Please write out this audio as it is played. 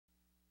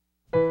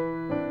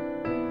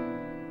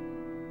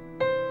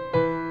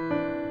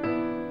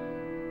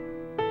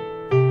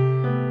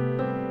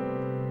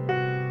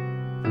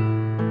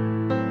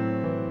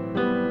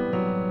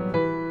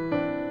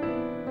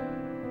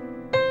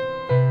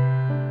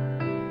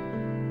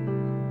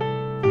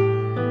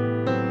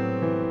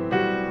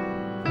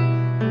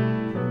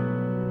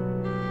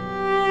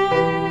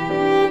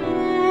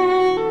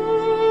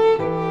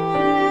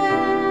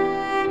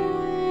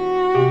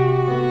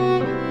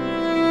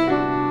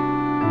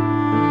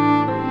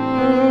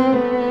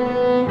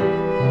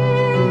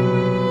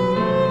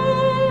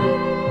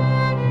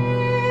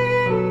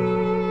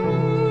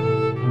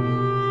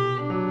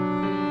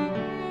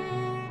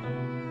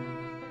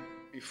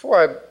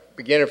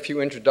begin a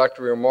few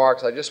introductory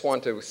remarks, I just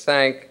want to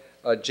thank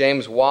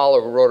James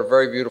Waller, who wrote a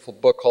very beautiful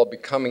book called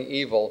Becoming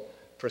Evil,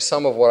 for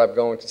some of what I'm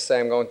going to say.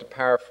 I'm going to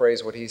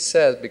paraphrase what he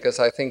says because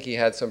I think he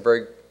had some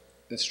very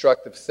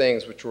instructive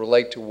things which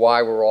relate to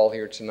why we're all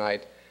here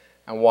tonight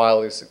and why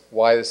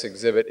this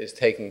exhibit is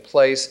taking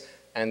place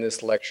and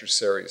this lecture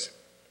series.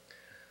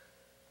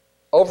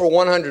 Over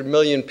 100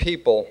 million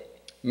people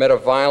met a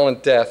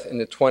violent death in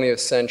the 20th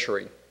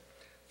century,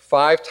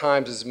 5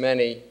 times as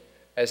many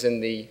as in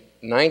the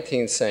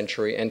 19th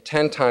century and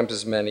 10 times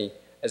as many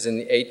as in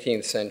the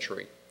 18th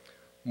century.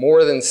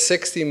 More than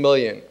 60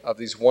 million of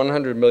these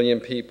 100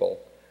 million people,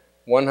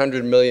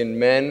 100 million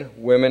men,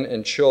 women,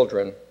 and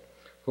children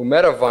who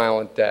met a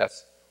violent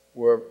death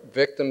were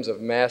victims of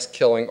mass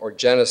killing or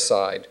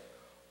genocide,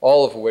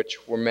 all of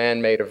which were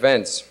man-made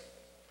events.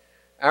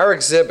 Our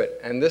exhibit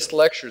and this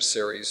lecture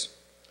series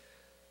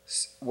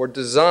were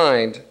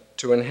designed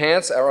to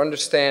enhance our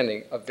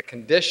understanding of the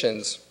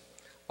conditions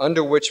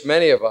under which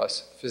many of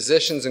us,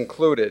 physicians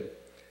included,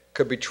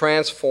 could be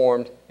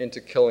transformed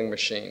into killing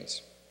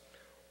machines.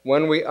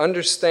 When we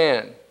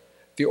understand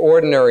the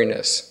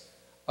ordinariness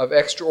of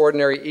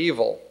extraordinary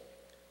evil,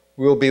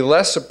 we will be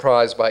less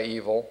surprised by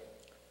evil,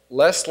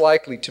 less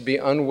likely to be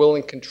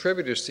unwilling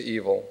contributors to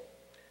evil,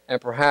 and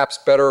perhaps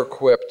better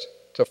equipped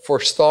to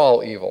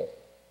forestall evil.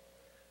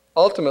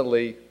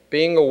 Ultimately,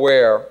 being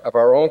aware of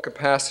our own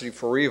capacity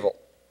for evil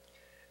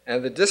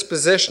and the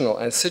dispositional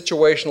and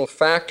situational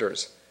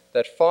factors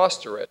that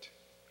foster it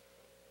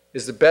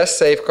is the best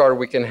safeguard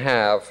we can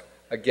have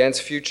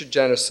against future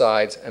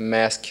genocides and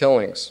mass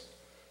killings.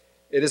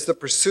 It is the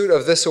pursuit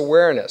of this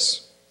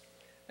awareness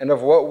and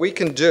of what we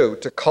can do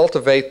to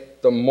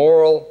cultivate the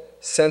moral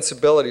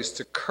sensibilities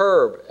to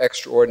curb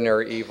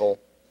extraordinary evil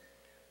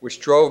which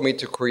drove me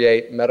to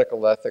create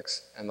medical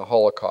ethics and the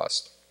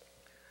Holocaust.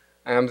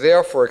 I am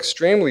therefore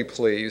extremely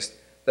pleased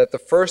that the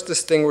first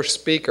distinguished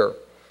speaker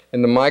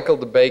in the Michael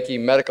DeBakey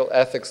Medical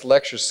Ethics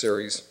Lecture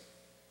Series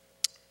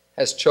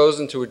has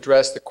chosen to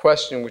address the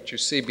question which you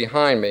see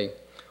behind me,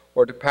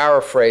 or to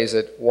paraphrase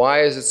it,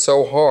 why is it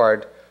so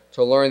hard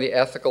to learn the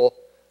ethical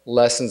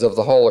lessons of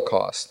the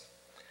Holocaust?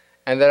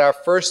 And that our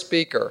first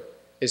speaker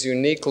is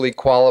uniquely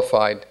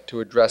qualified to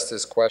address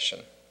this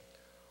question.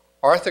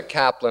 Arthur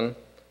Caplan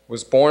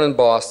was born in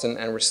Boston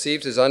and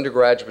received his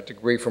undergraduate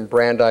degree from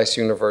Brandeis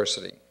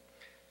University.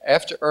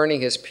 After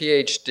earning his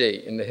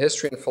PhD in the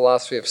history and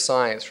philosophy of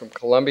science from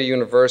Columbia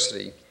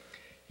University,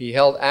 he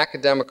held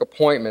academic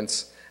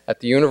appointments at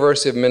the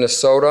University of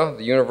Minnesota,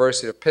 the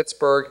University of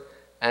Pittsburgh,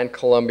 and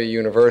Columbia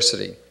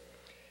University.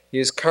 He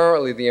is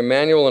currently the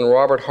Emmanuel and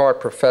Robert Hart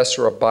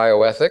Professor of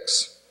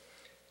Bioethics,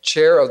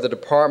 Chair of the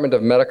Department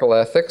of Medical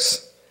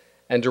Ethics,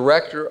 and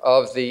Director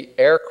of the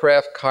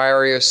Aircraft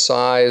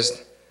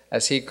Carrier-Sized,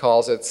 as he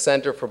calls it,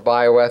 Center for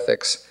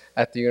Bioethics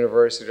at the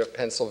University of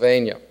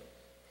Pennsylvania.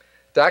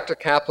 Dr.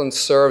 Caplan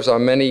serves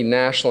on many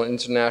national and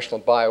international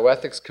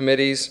bioethics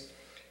committees,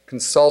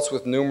 consults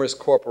with numerous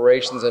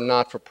corporations and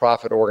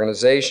not-for-profit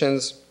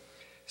organizations,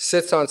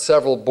 sits on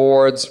several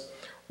boards,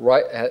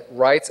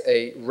 writes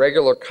a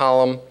regular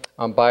column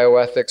on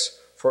bioethics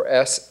for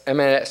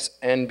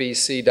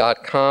MSNBC.com,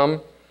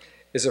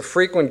 is a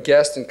frequent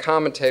guest and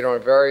commentator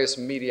on various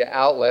media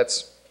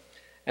outlets,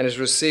 and has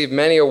received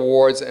many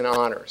awards and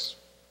honors.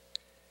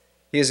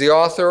 He is the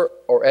author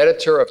or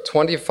editor of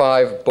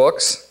 25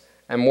 books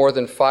and more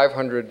than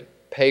 500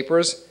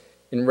 papers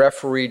in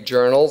refereed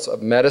journals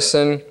of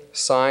medicine,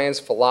 science,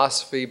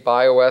 philosophy,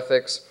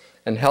 bioethics,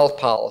 and health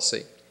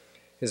policy.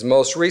 His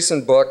most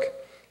recent book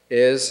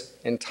is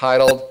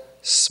entitled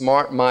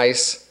Smart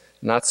Mice,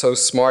 Not So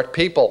Smart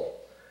People.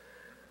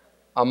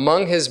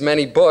 Among his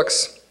many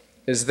books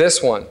is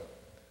this one,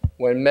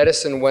 When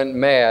Medicine Went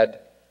Mad,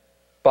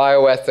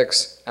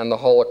 Bioethics and the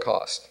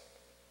Holocaust,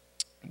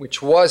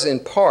 which was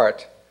in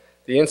part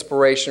the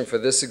inspiration for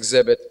this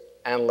exhibit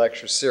and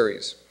lecture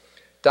series.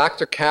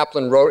 Dr.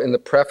 Caplan wrote in the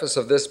preface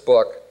of this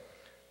book,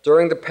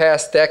 "During the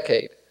past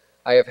decade,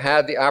 I have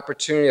had the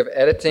opportunity of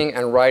editing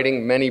and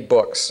writing many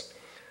books.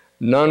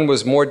 None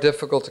was more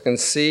difficult to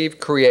conceive,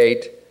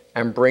 create,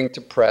 and bring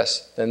to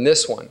press than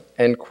this one,"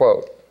 end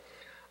quote.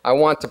 I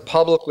want to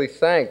publicly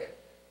thank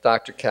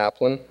Dr.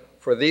 Caplan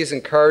for these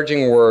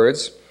encouraging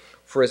words,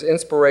 for his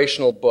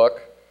inspirational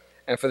book,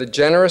 and for the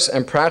generous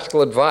and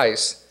practical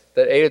advice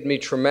that aided me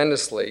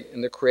tremendously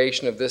in the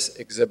creation of this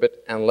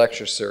exhibit and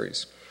lecture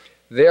series.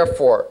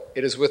 Therefore,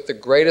 it is with the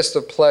greatest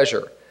of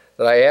pleasure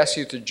that I ask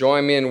you to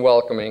join me in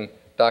welcoming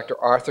Dr.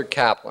 Arthur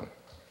Caplan.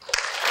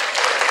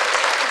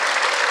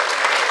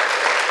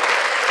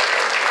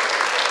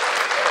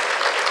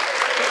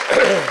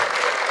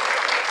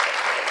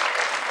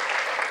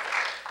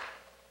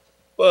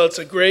 Well, it's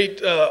a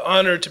great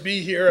honor to be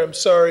here. I'm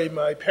sorry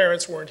my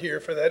parents weren't here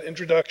for that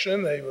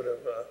introduction. They would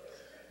have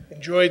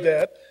enjoyed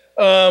that.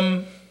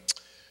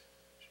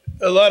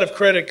 A lot of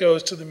credit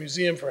goes to the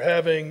museum for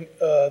having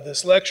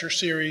this lecture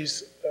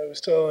series. I was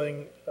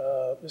telling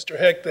Mr.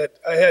 Heck that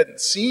I hadn't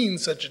seen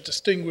such a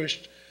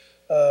distinguished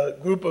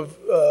group of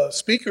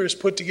speakers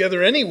put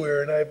together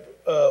anywhere, and I've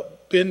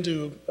been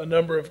to a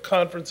number of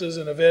conferences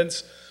and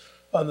events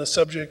on the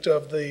subject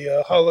of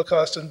the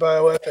Holocaust and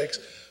bioethics.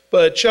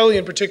 But Shelley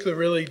in particular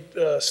really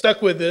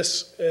stuck with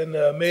this and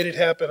made it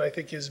happen. I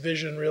think his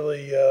vision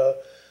really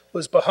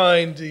was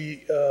behind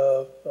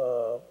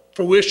the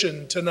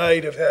fruition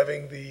tonight of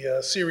having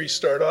the series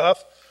start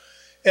off.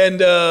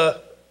 And,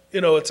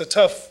 it's a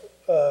tough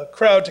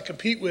crowd to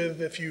compete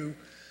with. If you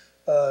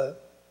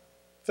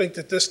think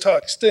that this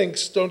talk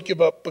stinks, don't give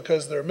up,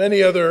 because there are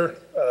many other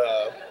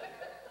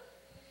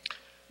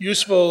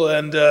useful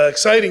and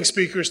exciting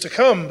speakers to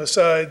come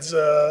besides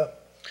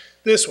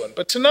this one.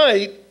 But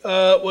tonight,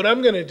 what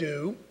I'm going to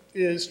do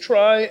is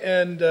try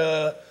and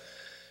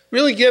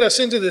really get us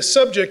into this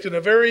subject in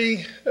a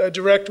very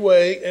direct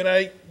way, and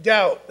I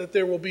doubt that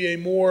there will be a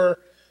more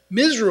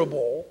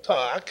miserable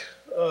talk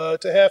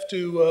to have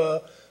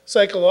to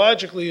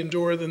psychologically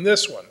endure than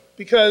this one.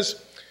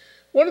 Because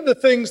one of the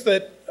things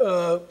that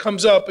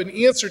comes up in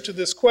answer to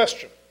this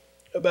question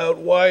about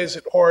why is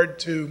it hard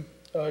to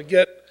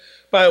get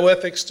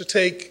bioethics to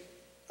take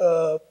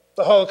the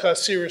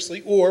Holocaust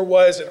seriously, or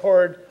why is it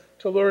hard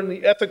to learn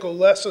the ethical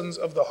lessons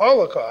of the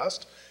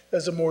Holocaust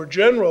as a more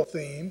general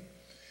theme,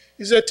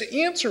 is that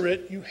to answer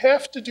it, you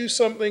have to do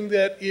something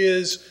that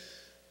is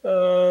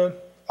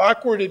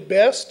awkward at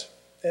best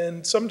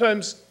and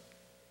sometimes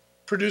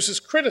produces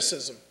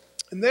criticism.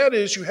 And that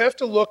is, you have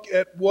to look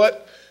at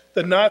what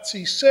the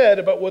Nazis said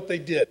about what they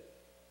did.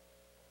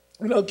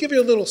 And I'll give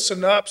you a little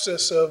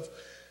synopsis of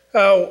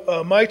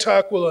how my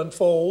talk will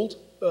unfold,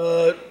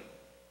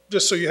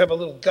 just so you have a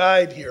little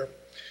guide here.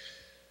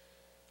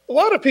 A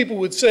lot of people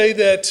would say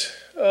that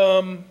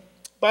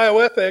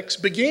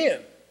bioethics began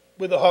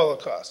with the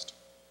Holocaust.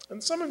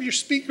 And some of your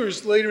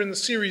speakers later in the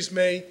series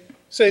may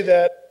say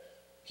that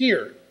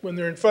here when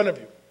they're in front of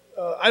you.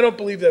 I don't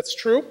believe that's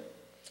true.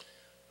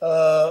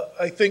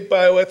 I think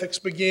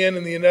bioethics began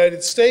in the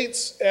United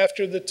States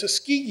after the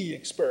Tuskegee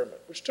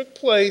experiment, which took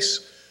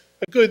place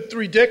a good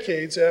 3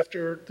 decades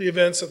after the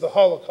events of the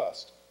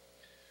Holocaust.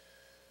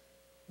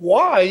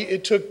 Why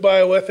it took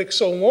bioethics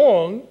so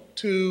long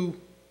to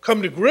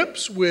come to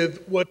grips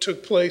with what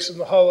took place in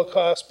the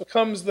Holocaust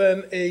becomes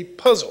then a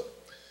puzzle.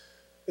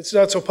 It's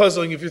not so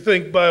puzzling if you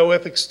think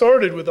bioethics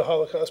started with the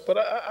Holocaust, but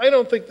I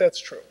don't think that's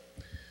true.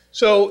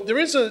 So there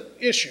is an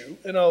issue,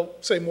 and I'll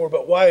say more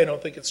about why I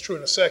don't think it's true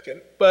in a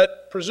second,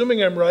 but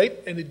presuming I'm right,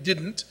 and it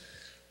didn't,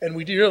 and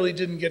we really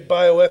didn't get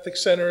bioethics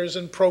centers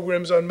and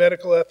programs on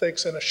medical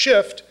ethics and a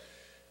shift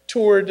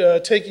toward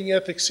taking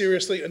ethics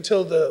seriously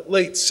until the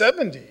late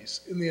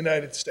 70s in the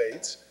United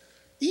States.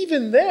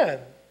 Even then,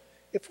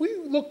 if we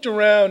looked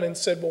around and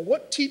said, well,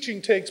 what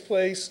teaching takes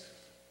place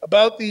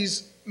about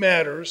these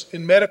matters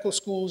in medical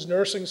schools,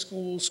 nursing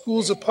schools,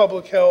 schools of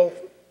public health,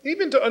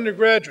 even to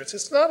undergraduates,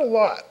 it's not a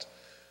lot.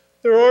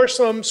 There are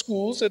some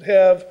schools that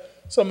have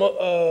some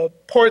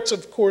parts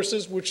of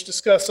courses which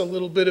discuss a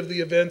little bit of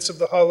the events of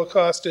the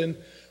Holocaust in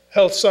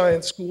health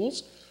science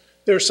schools.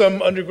 There are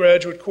some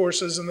undergraduate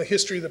courses in the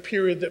history of the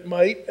period that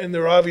might, and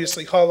there are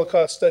obviously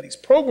Holocaust studies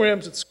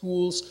programs at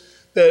schools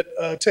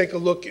that take a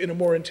look in a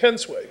more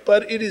intense way.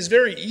 But it is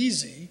very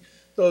easy,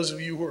 those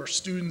of you who are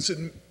students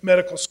in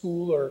medical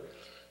school or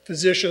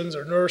physicians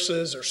or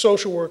nurses or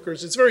social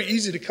workers, it's very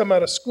easy to come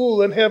out of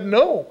school and have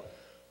no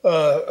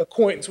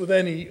acquaintance with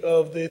any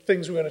of the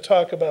things we're going to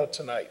talk about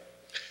tonight.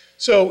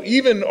 So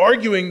even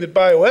arguing that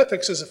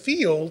bioethics as a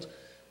field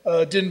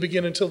didn't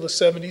begin until the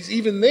 70s,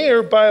 even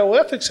there,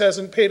 bioethics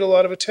hasn't paid a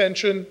lot of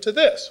attention to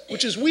this,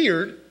 which is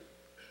weird,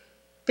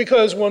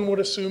 because one would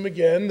assume,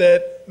 again,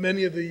 that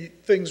many of the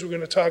things we're going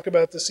to talk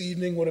about this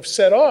evening would have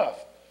set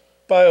off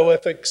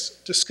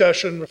bioethics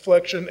discussion,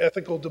 reflection,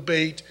 ethical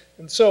debate,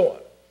 and so on.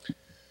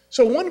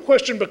 So one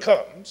question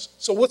becomes,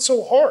 so what's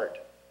so hard?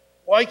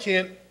 Why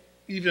can't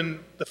even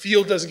the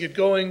field doesn't get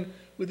going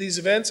with these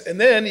events, and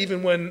then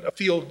even when a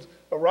field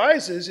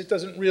arises, it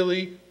doesn't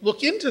really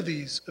look into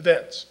these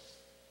events?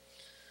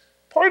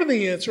 Part of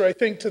the answer, I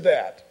think, to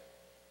that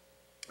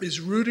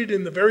is rooted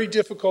in the very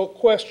difficult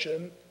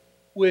question,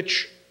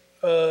 which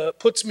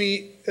puts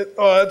me at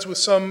odds with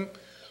some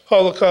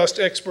Holocaust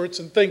experts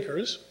and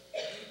thinkers,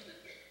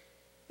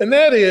 and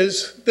that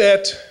is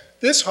that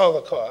this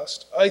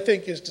Holocaust, I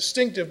think, is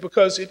distinctive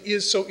because it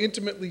is so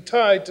intimately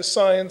tied to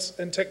science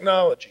and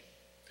technology.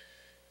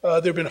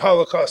 There have been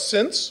Holocausts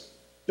since,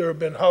 there have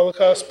been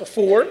Holocausts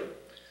before,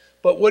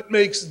 but what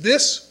makes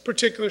this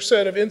particular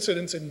set of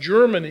incidents in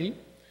Germany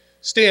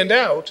stand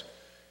out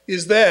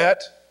is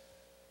that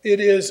it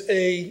is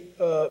a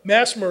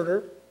mass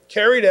murder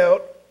carried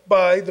out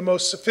by the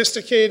most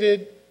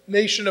sophisticated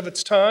nation of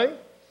its time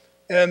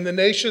and the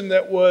nation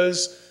that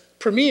was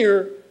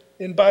premier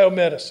in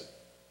biomedicine.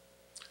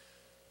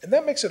 And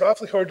that makes it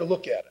awfully hard to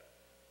look at it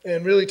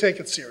and really take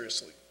it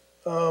seriously.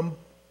 I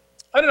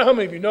don't know how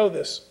many of you know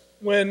this.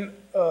 When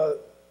the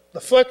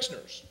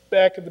Flexners,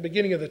 back at the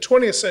beginning of the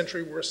 20th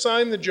century, were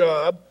assigned the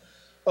job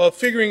of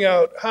figuring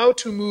out how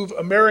to move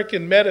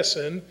American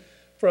medicine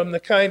from the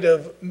kind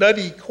of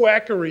nutty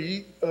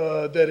quackery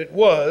that it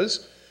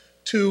was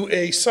to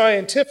a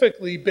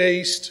scientifically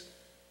based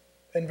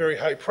and very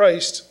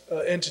high-priced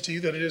entity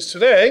that it is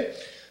today,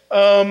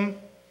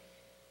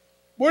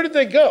 where did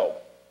they go?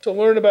 to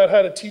learn about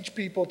how to teach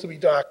people to be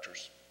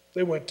doctors.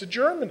 They went to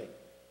Germany.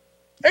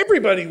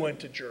 Everybody went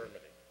to Germany.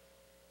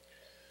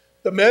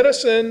 The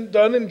medicine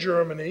done in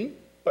Germany,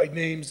 by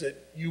names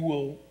that you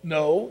will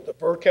know, the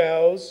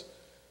Virchows,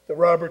 the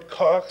Robert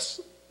Kochs,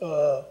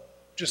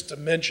 just to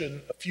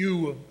mention a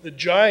few of the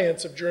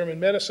giants of German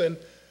medicine,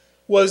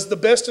 was the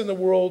best in the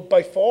world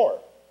by far.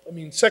 I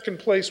mean, second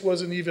place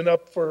wasn't even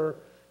up for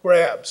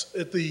grabs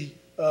at the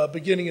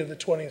beginning of the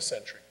 20th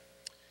century.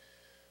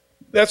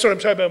 That's what I'm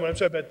talking about when I'm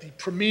talking about the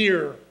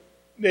premier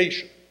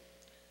nation.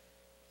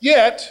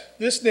 Yet,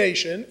 this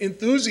nation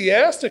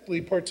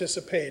enthusiastically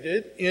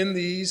participated in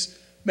these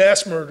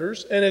mass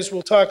murders, and as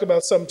we'll talk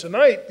about some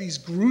tonight, these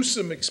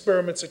gruesome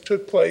experiments that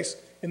took place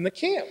in the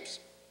camps.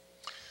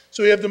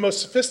 So we have the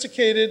most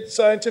sophisticated,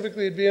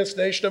 scientifically advanced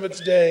nation of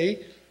its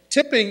day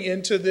tipping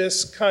into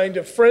this kind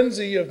of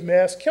frenzy of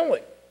mass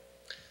killing.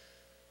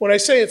 When I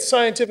say it's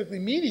scientifically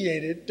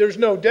mediated, there's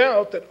no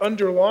doubt that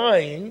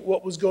underlying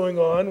what was going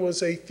on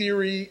was a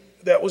theory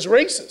that was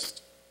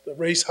racist. The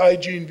race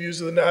hygiene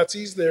views of the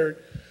Nazis, they're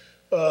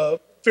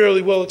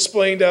fairly well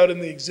explained out in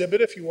the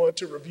exhibit if you want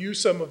to review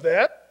some of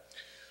that.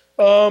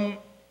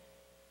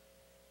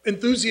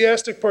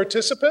 Enthusiastic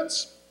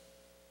participants,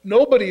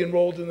 nobody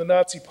enrolled in the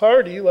Nazi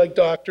Party, like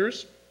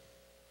doctors,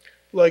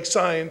 like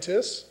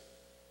scientists,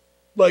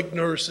 like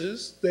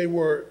nurses. They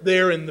were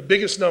there in the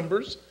biggest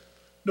numbers.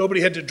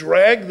 Nobody had to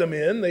drag them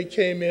in. They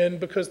came in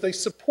because they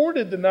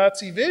supported the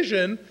Nazi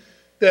vision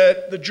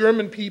that the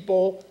German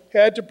people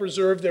had to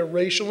preserve their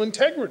racial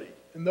integrity.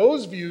 And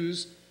those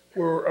views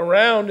were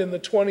around in the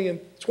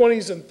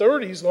 20s and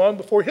 30s, long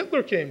before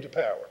Hitler came to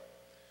power.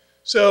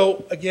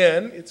 So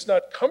again, it's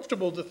not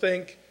comfortable to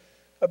think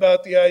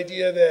about the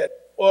idea that,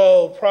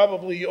 well,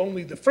 probably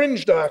only the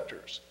fringe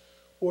doctors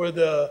or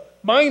the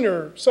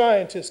minor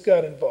scientists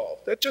got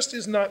involved. That just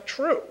is not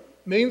true.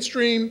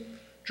 Mainstream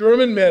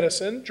German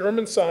medicine,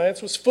 German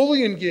science was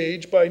fully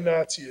engaged by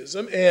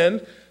Nazism,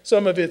 and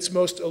some of its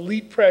most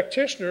elite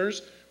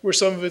practitioners were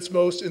some of its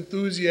most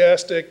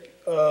enthusiastic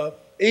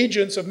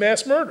agents of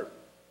mass murder,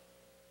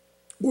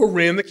 or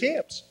ran the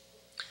camps.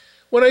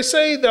 When I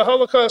say the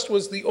Holocaust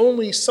was the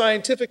only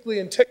scientifically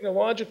and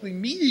technologically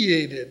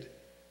mediated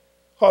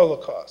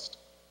Holocaust,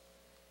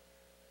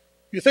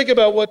 you think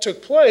about what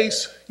took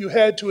place, you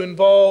had to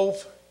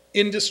involve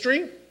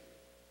industry.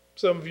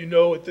 Some of you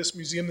know at this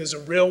museum there's a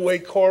railway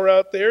car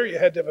out there. You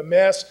had to have a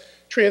mass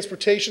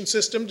transportation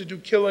system to do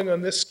killing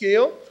on this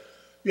scale.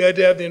 You had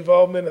to have the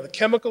involvement of the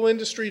chemical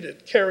industry to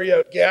carry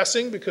out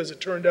gassing, because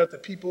it turned out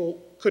that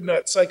people could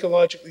not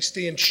psychologically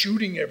stand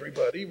shooting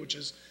everybody, which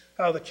is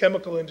how the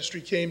chemical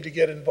industry came to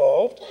get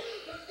involved.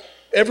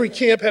 Every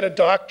camp had a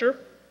doctor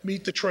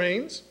meet the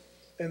trains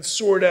and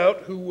sort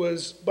out who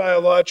was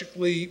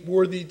biologically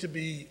worthy to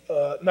be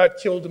not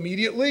killed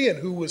immediately and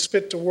who was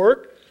fit to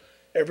work.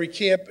 Every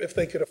camp, if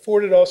they could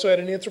afford it, also had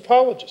an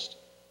anthropologist.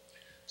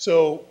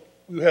 So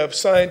you have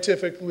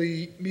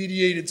scientifically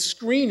mediated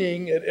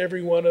screening at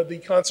every one of the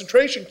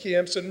concentration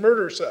camps and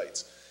murder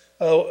sites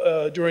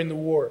during the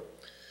war.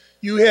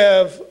 You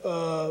have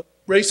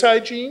race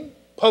hygiene,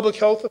 public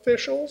health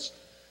officials,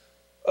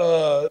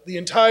 the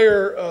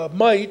entire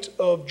might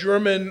of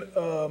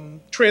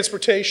German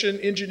transportation,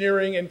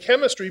 engineering, and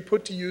chemistry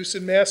put to use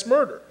in mass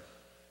murder.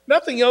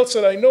 Nothing else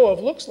that I know of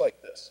looks like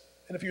this.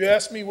 And if you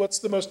ask me what's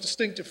the most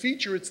distinctive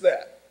feature, it's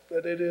that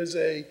it is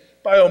a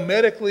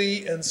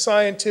biomedically and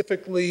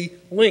scientifically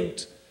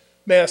linked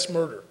mass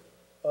murder.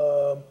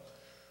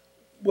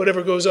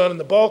 Whatever goes on in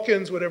the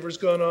Balkans, whatever's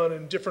gone on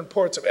in different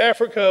parts of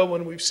Africa,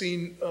 when we've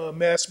seen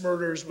mass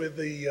murders with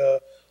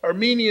the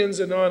Armenians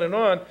and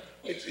on,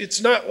 it's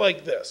not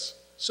like this.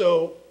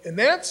 So in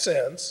that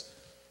sense,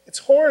 it's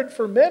hard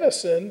for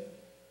medicine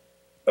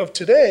of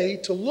today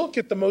to look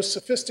at the most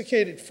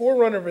sophisticated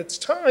forerunner of its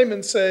time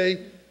and say,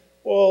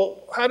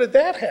 well, how did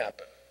that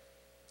happen?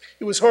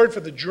 It was hard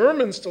for the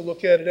Germans to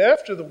look at it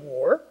after the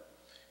war,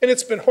 and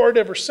it's been hard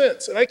ever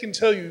since. And I can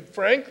tell you,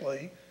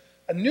 frankly,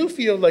 a new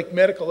field like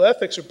medical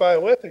ethics or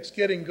bioethics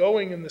getting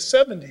going in the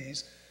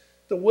 70s,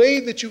 the way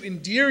that you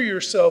endear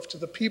yourself to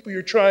the people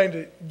you're trying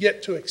to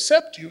get to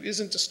accept you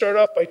isn't to start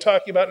off by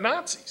talking about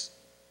Nazis.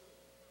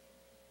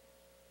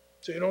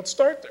 So you don't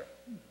start there.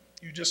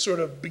 You just sort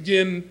of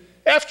begin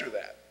after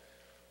that.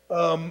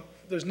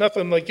 There's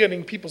nothing like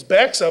getting people's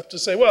backs up to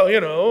say, well,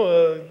 you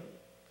know,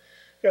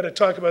 got to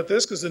talk about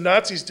this because the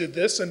Nazis did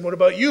this, and what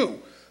about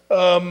you?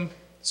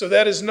 So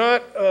that is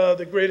not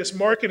the greatest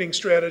marketing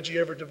strategy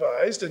ever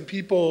devised, and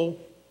people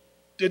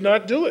did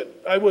not do it.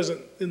 I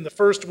wasn't in the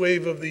first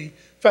wave of the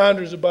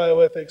founders of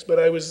bioethics, but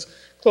I was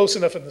close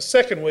enough in the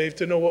second wave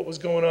to know what was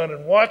going on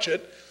and watch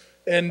it,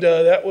 and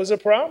that was a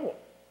problem.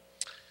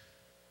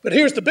 But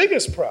here's the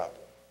biggest problem,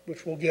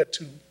 which we'll get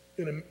to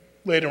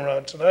later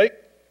on tonight.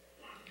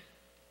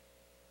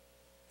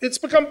 It's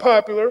become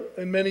popular,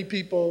 and many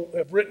people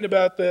have written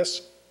about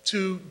this,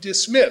 to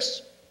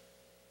dismiss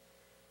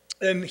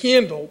and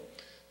handle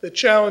the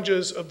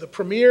challenges of the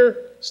premier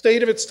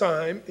state of its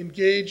time,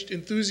 engaged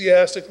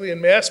enthusiastically in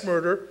mass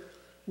murder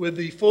with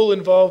the full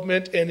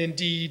involvement and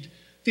indeed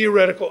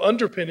theoretical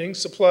underpinnings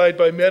supplied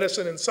by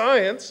medicine and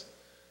science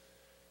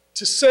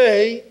to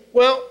say,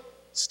 well,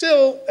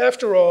 still,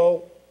 after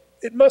all,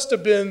 it must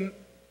have been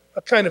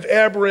a kind of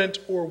aberrant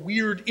or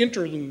weird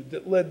interlude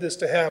that led this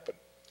to happen.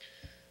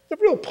 The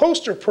real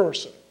poster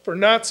person for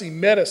Nazi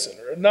medicine,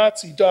 or a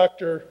Nazi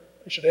doctor,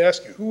 I should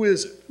ask you, who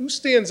is it? Who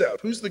stands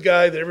out? Who's the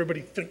guy that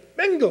everybody thinks?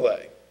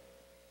 Mengele.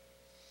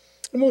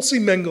 And we'll see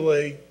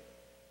Mengele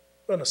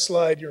on a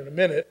slide here in a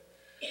minute.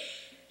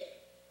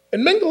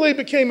 And Mengele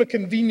became a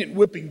convenient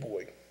whipping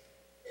boy.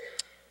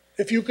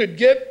 If you could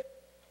get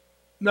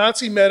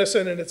Nazi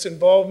medicine and its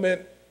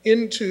involvement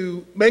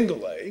into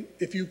Mengele,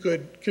 if you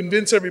could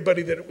convince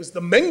everybody that it was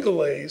the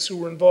Mengeles who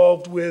were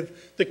involved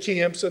with the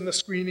camps and the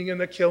screening and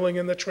the killing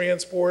and the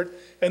transport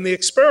and the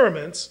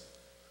experiments,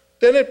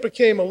 then it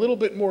became a little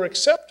bit more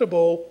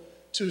acceptable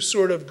to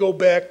sort of go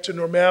back to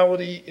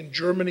normality in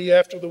Germany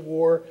after the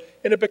war,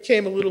 and it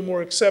became a little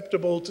more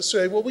acceptable to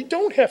say, well, we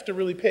don't have to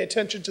really pay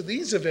attention to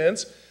these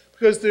events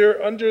because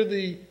they're under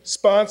the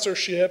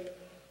sponsorship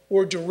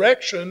or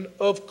direction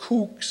of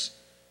kooks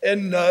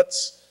and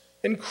nuts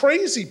and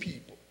crazy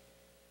people.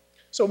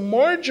 So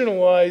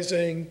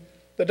marginalizing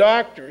the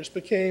doctors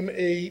became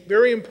a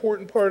very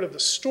important part of the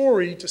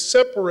story to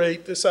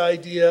separate this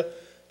idea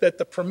that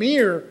the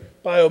premier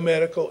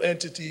biomedical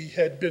entity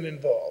had been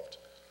involved.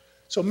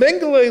 So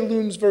Mengele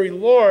looms very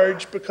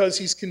large because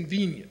he's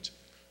convenient,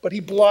 but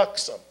he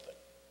blocks something.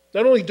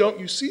 Not only don't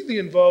you see the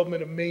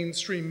involvement of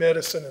mainstream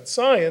medicine and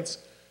science,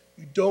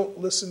 you don't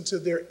listen to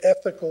their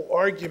ethical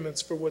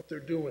arguments for what they're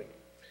doing.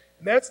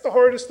 And that's the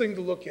hardest thing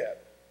to look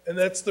at. And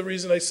that's the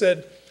reason I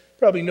said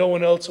probably no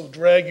one else will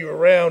drag you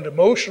around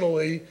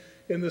emotionally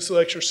in this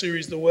lecture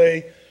series the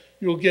way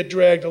you'll get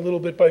dragged a little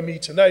bit by me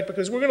tonight,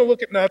 because we're going to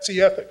look at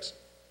Nazi ethics.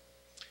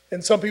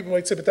 And some people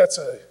might say, but that's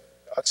an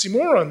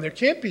oxymoron. There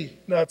can't be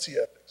Nazi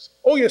ethics.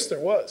 Oh, yes, there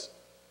was.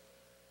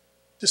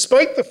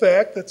 Despite the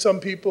fact that some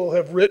people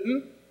have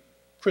written,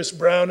 Chris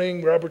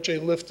Browning, Robert J.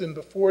 Lifton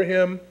before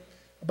him,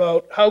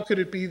 about how could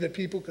it be that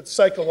people could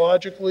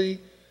psychologically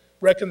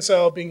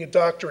reconcile being a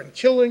doctor and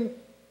killing,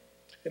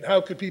 and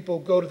how could people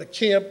go to the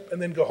camp and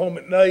then go home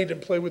at night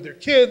and play with their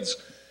kids,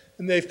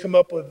 and they've come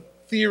up with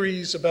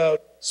theories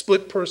about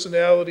split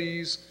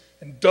personalities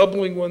and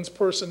doubling one's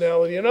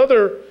personality and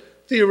other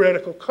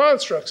theoretical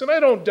constructs. And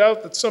I don't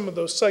doubt that some of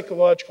those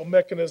psychological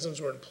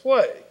mechanisms were in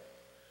play,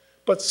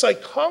 but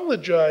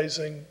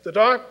psychologizing the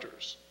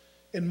doctors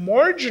and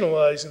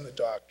marginalizing the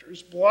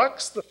doctors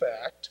blocks the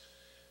fact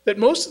that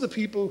most of the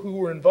people who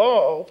were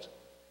involved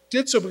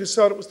did so because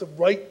they thought it was the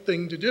right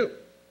thing to do.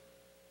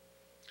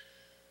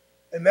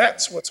 And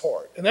that's what's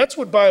hard. And that's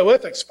what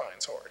bioethics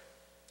finds hard.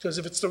 Because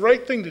if it's the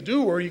right thing to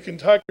do, or you can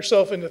talk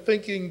yourself into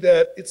thinking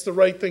that it's the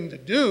right thing to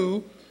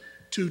do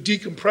to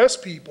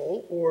decompress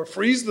people or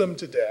freeze them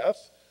to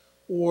death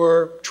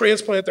or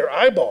transplant their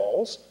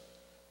eyeballs,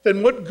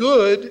 then what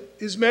good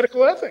is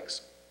medical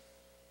ethics?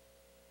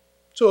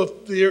 So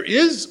if there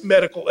is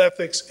medical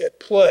ethics at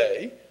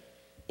play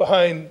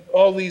behind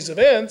all these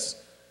events,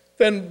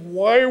 then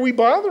why are we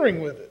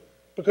bothering with it?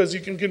 Because you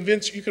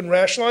can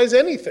rationalize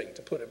anything,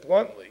 to put it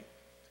bluntly.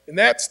 And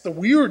that's the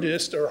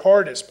weirdest or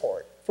hardest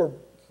part for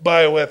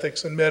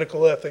bioethics and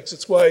medical ethics.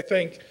 It's why I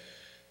think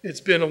it's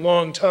been a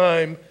long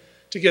time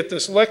to get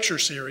this lecture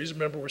series.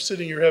 Remember, we're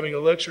sitting here having a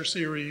lecture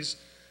series,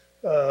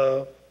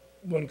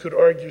 one could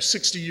argue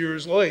 60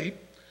 years late.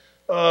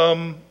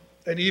 And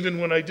even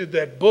when I did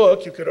that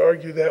book, you could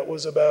argue that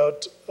was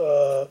about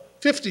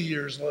 50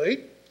 years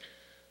late.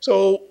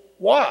 So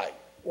why?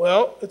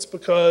 Well, it's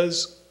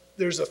because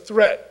there's a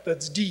threat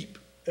that's deep.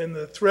 And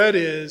the threat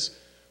is,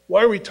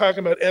 why are we talking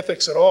about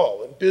ethics at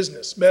all in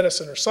business,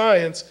 medicine, or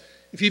science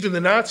if even the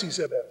Nazis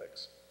have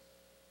ethics?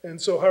 And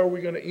so how are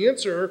we going to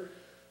answer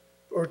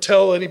or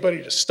tell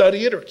anybody to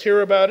study it or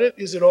care about it?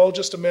 Is it all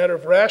just a matter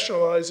of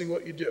rationalizing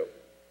what you do?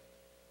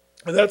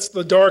 And that's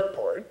the dark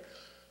part.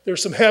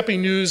 There's some happy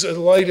news and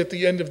light at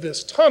the end of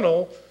this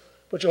tunnel,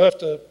 but you'll have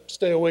to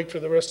stay awake for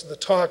the rest of the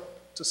talk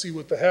to see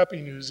what the happy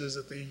news is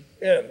at the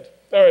end.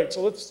 All right,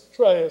 so let's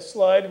try a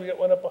slide. We got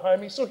one up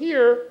behind me. So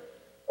here,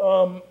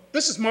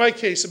 this is my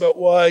case about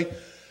why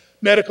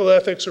medical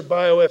ethics or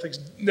bioethics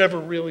never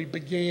really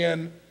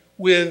began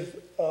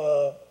with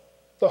the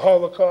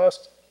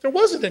Holocaust. There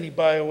wasn't any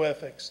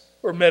bioethics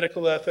or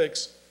medical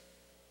ethics,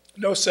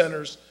 no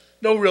centers,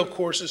 no real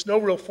courses, no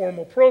real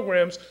formal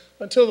programs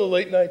until the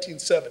late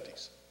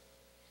 1970s.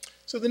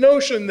 So the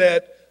notion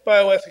that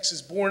bioethics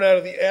is born out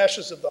of the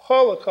ashes of the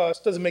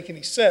Holocaust doesn't make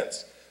any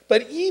sense.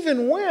 But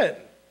even when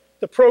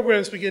the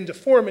programs begin to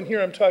form, and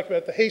here I'm talking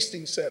about the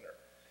Hastings Center,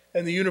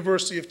 and the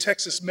University of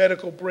Texas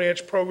Medical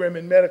Branch Program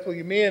in Medical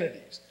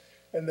Humanities,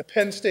 and the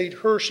Penn State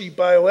Hershey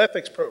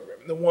Bioethics Program,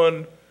 the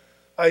one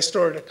I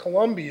started at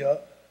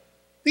Columbia,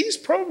 these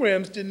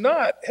programs did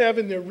not have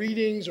in their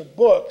readings or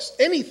books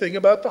anything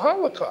about the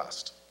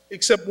Holocaust,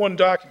 except one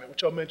document,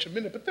 which I'll mention in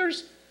a minute. But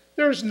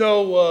there's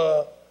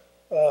no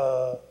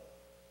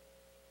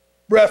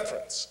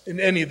reference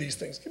in any of these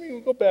things. We'll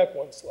go back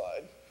one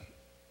slide.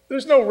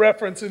 There's no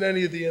reference in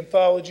any of the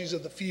anthologies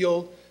of the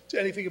field to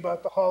anything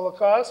about the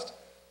Holocaust.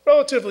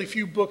 relatively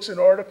few books and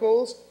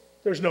articles.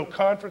 There's no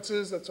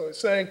conferences, that's what I was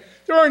saying.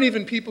 There aren't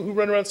even people who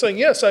run around saying,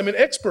 yes, I'm an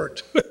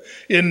expert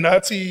in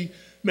Nazi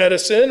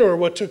medicine or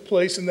what took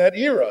place in that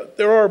era.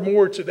 There are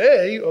more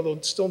today, although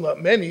still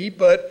not many,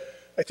 but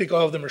I think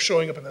all of them are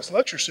showing up in this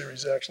lecture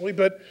series, actually.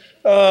 But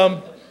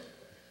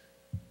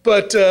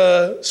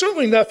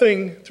certainly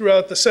nothing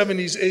throughout the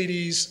 70s,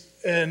 80s,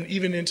 and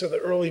even into the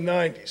early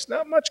 90s.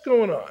 Not much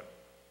going on.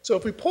 So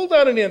if we pulled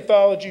out an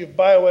anthology of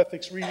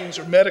bioethics readings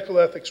or medical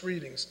ethics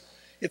readings,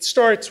 it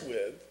starts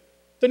with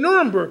the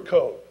Nuremberg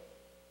Code.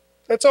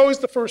 That's always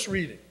the first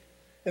reading.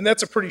 And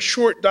that's a pretty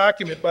short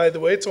document, by the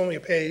way. It's only a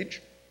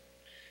page.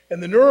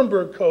 And the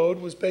Nuremberg Code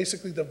was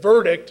basically the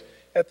verdict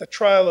at the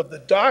trial of the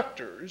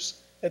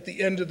doctors at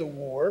the end of the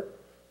war.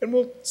 And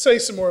we'll say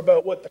some more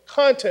about what the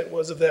content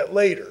was of that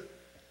later.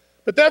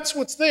 But that's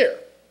what's there.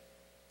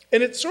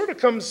 And it sort of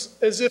comes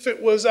as if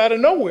it was out of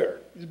nowhere.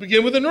 You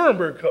begin with the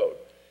Nuremberg Code.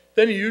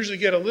 Then you usually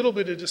get a little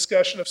bit of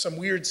discussion of some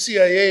weird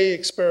CIA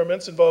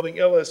experiments involving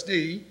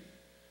LSD.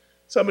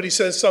 Somebody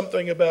says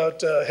something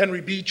about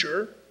Henry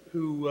Beecher,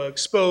 who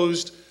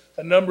exposed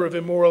a number of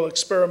immoral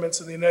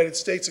experiments in the United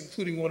States,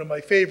 including one of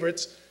my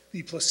favorites,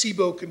 the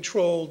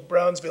placebo-controlled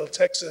Brownsville,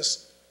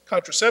 Texas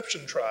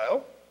contraception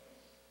trial,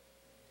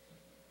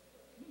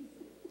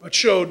 but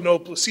showed no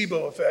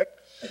placebo effect.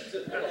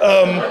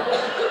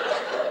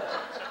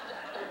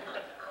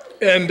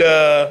 And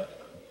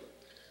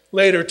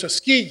later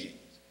Tuskegee.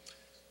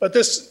 But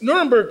this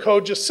Nuremberg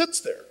Code just sits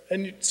there,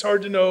 and it's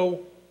hard to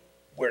know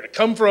where to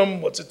come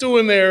from, what's it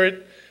doing there.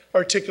 It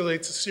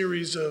articulates a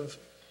series of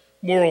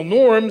moral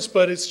norms,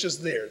 but it's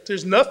just there.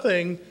 There's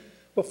nothing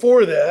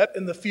before that,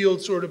 and the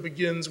field sort of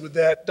begins with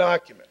that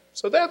document.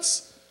 So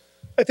that's,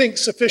 I think,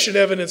 sufficient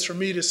evidence for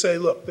me to say,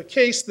 look, the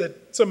case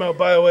that somehow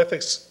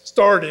bioethics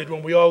started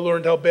when we all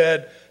learned how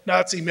bad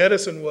Nazi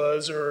medicine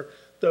was, or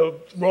the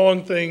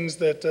wrong things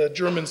that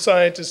German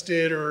scientists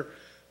did, or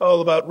all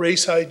about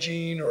race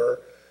hygiene, or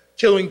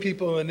killing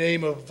people in the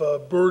name of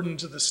burden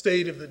to the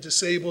state of the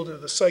disabled or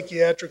the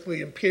psychiatrically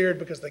impaired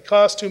because they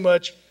cost too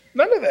much.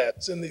 None of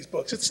that's in these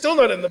books. It's still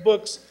not in the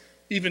books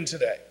even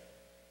today.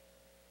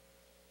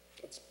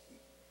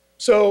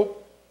 So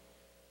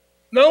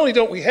not only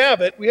don't we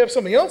have it, we have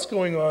something else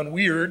going on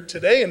weird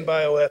today in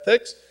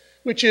bioethics,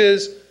 which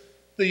is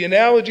the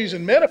analogies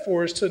and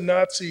metaphors to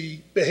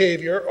Nazi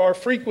behavior are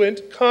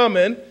frequent,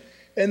 common,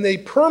 and they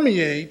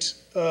permeate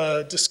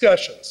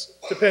discussions,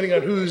 depending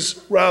on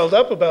who's riled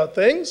up about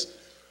things.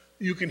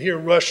 You can hear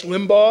Rush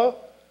Limbaugh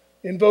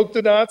invoke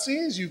the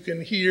Nazis. You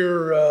can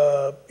hear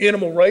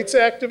animal rights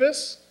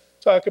activists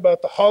talk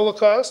about the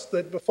Holocaust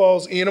that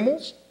befalls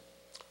animals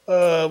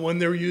when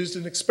they're used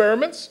in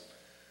experiments.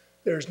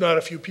 There's not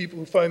a few people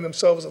who find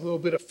themselves a little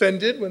bit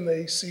offended when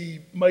they see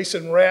mice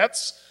and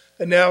rats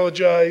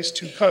analogized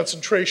to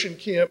concentration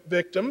camp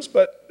victims,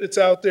 but it's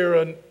out there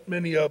on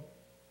many a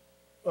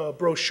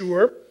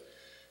brochure.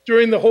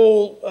 During the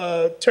whole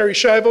Terry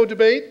Schiavo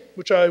debate,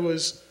 which I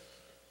was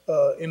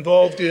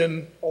involved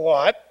in a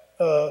lot,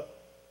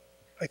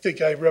 I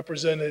think I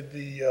represented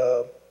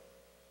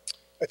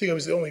I think I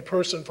was the only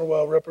person for a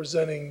while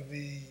representing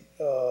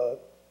the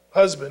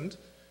husband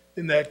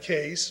in that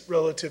case,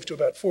 relative to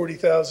about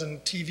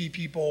 40,000 TV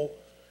people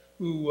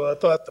who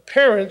thought the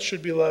parents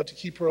should be allowed to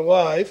keep her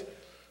alive.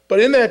 But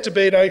in that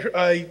debate,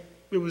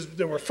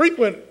 there were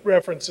frequent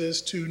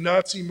references to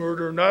Nazi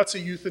murder, Nazi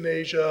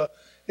euthanasia.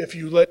 If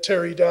you let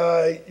Terry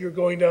die, you're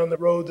going down the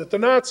road that the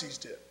Nazis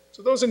did.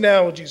 So those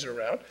analogies are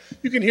around.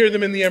 You can hear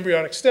them in the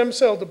embryonic stem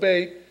cell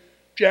debate.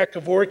 Jack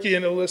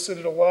Kevorkian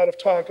elicited a lot of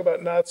talk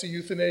about Nazi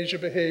euthanasia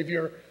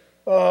behavior.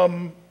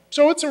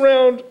 So it's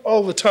around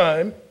all the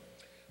time.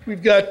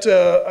 We've got,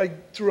 I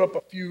threw up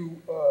a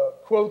few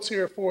quotes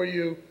here for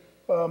you.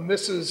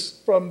 This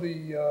is from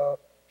the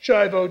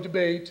Schiavo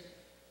debate.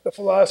 The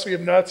philosophy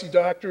of Nazi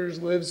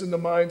doctors lives in the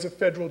minds of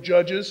federal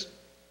judges.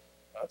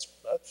 That's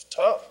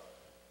tough.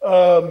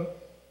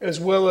 As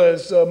well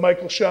as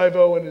Michael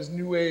Schiavo and his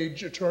New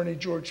Age attorney,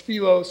 George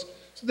Filos.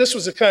 So this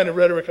was the kind of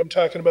rhetoric I'm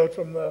talking about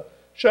from the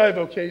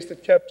Schiavo case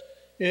that kept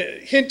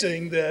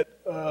hinting that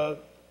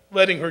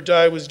letting her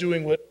die was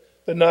doing what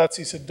the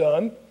Nazis had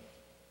done.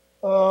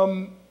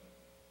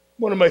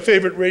 One of my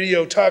favorite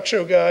radio talk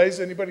show guys,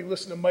 anybody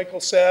listen to Michael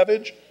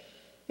Savage?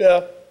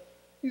 Yeah,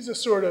 he's a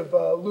sort of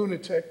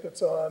lunatic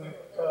that's on,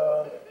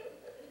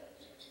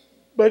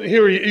 but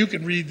here you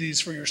can read these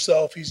for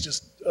yourself. He's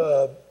just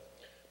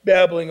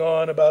babbling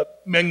on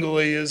about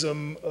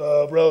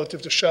Mengeleism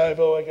relative to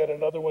Schiavo. I got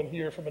another one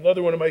here from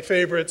another one of my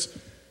favorites.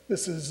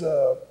 This is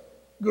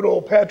good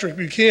old Patrick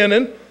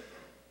Buchanan,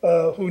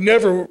 who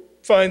never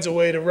finds a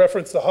way to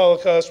reference the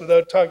Holocaust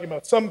without talking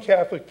about some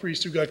Catholic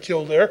priest who got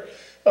killed there.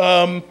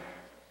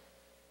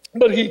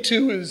 But he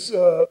too is,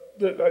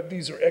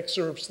 these are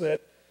excerpts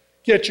that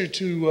get you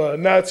to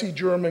Nazi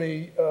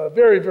Germany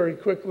very, very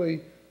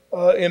quickly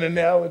in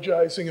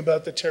analogizing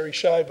about the Terry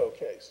Schiavo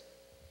case.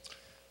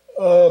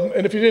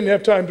 And if you didn't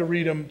have time to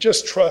read them,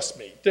 just trust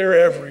me, they're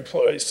every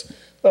place.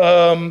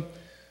 So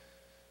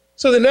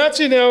the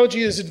Nazi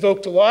analogy is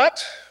invoked a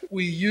lot.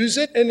 we use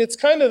it, and it's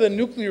kind of the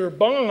nuclear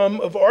bomb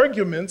of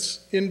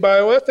arguments in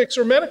bioethics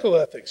or medical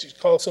ethics. You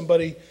call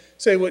somebody,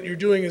 say what you're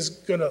doing is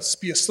going to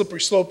be a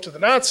slippery slope to the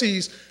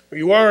Nazis, or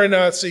you are a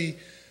Nazi,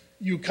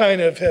 you kind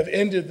of have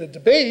ended the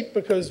debate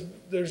because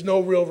there's no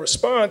real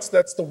response.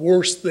 That's the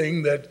worst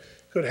thing that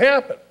could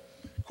happen.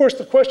 Of course,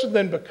 the question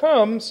then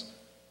becomes,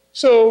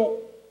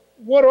 so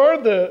what are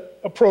the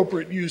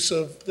appropriate use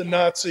of the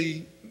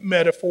Nazi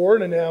metaphor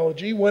and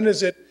analogy? When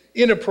is it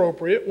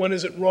inappropriate? When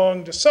is it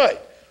wrong to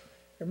cite?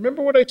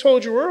 Remember what I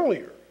told you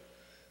earlier.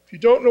 If you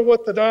don't know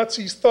what the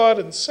Nazis thought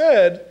and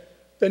said,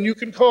 then you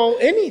can call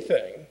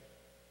anything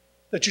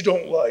that you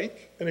don't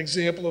like an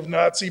example of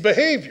Nazi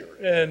behavior.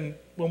 And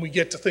when we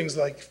get to things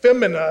like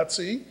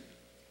feminazi,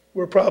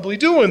 we're probably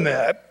doing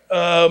that.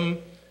 And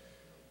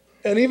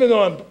even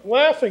though I'm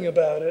laughing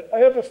about it, I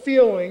have a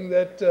feeling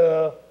that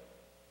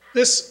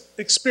this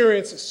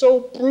experience is so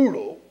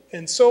brutal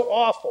and so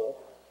awful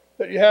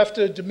that you have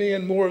to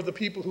demand more of the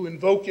people who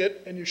invoke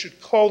it, and you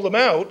should call them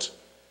out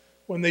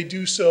when they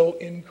do so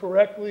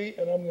incorrectly.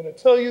 And I'm going to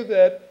tell you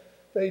that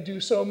they do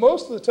so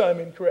most of the time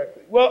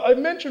incorrectly. Well, I've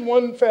mentioned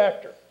one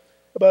factor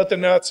about the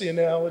Nazi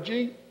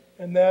analogy,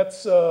 and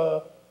that's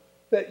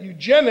that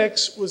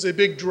eugenics was a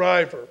big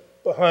driver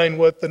behind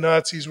what the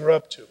Nazis were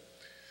up to.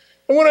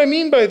 And what I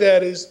mean by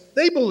that is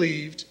they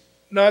believed,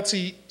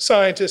 Nazi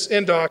scientists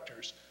and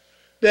doctors,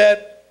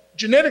 that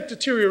genetic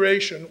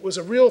deterioration was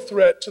a real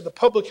threat to the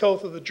public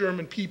health of the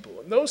German people.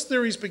 And those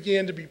theories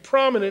began to be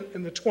prominent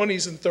in the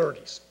 20s and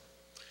 30s.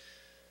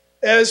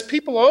 As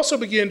people also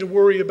began to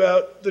worry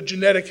about the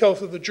genetic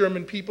health of the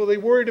German people, they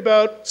worried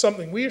about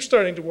something we are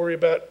starting to worry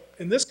about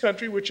in this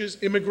country, which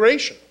is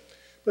immigration.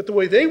 But the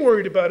way they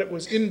worried about it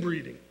was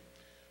inbreeding,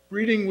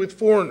 breeding with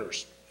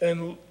foreigners,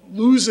 and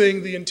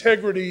losing the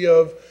integrity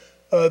of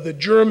the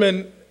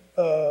German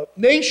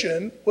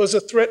nation was a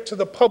threat to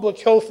the public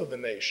health of the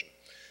nation.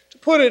 To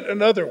put it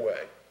another way,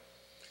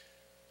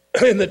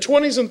 in the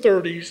 20s and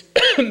 30s,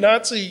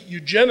 Nazi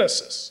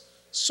eugenicists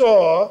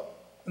saw,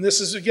 and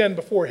this is again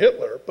before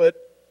Hitler, but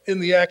in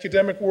the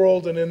academic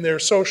world and in their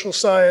social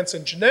science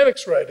and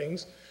genetics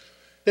writings,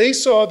 they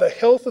saw the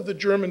health of the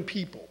German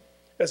people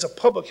as a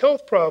public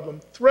health problem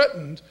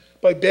threatened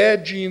by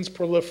bad genes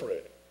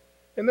proliferating.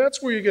 And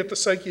that's where you get the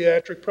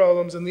psychiatric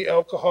problems and the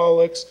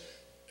alcoholics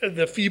and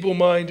the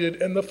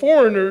feeble-minded and the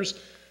foreigners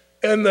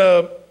and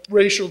the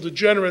racial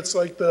degenerates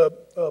like the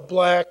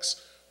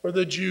blacks or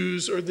the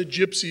Jews or the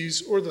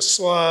gypsies or the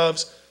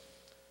Slavs.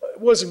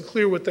 It wasn't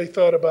clear what they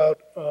thought about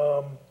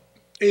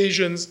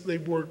Asians. They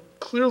were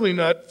clearly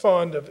not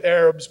fond of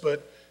Arabs,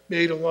 but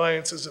made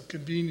alliances of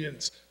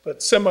convenience.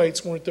 But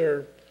Semites weren't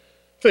their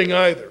thing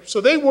either.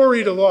 So they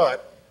worried a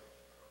lot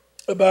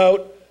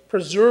about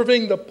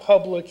preserving the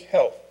public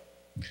health.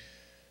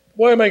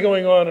 Why am I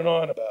going on and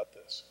on about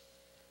this?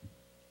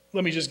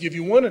 Let me just give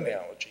you one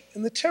analogy.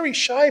 In the Terri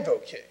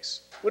Schiavo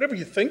case, whatever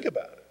you think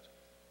about it,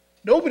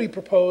 nobody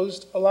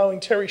proposed allowing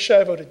Terri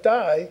Schiavo to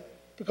die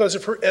because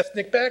of her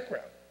ethnic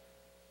background.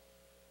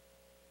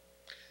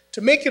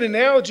 To make an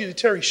analogy to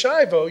Terri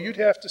Schiavo, you'd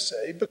have to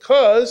say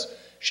because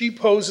she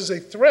poses a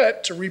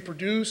threat to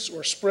reproduce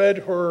or spread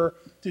her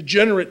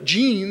degenerate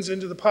genes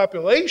into the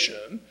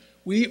population,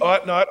 we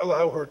ought not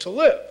allow her to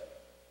live.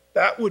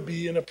 That would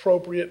be an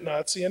appropriate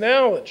Nazi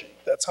analogy.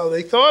 That's how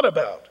they thought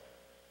about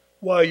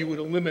why you would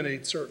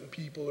eliminate certain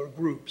people or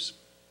groups.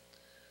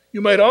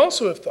 You might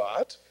also have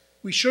thought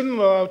we shouldn't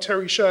allow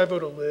Terri Schiavo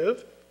to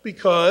live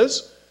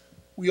because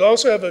we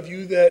also have a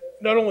view that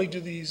not only do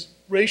these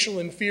racial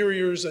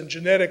inferiors and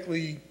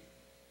genetically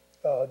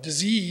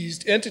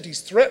diseased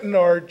entities threaten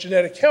our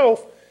genetic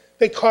health,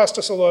 they cost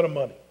us a lot of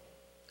money.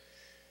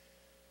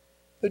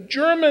 The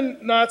German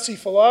Nazi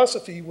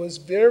philosophy was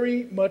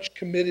very much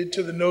committed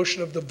to the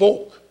notion of the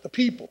Volk, the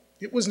people.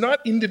 It was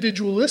not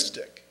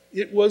individualistic,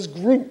 it was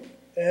group,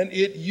 and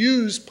it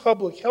used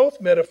public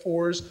health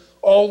metaphors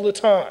all the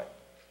time.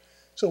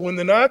 So when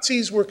the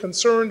Nazis were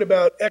concerned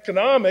about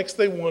economics,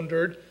 they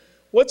wondered,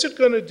 what's it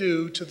going to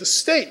do to the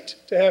state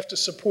to have to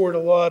support a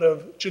lot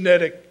of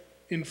genetic,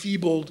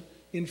 enfeebled,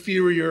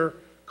 inferior,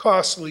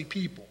 costly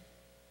people?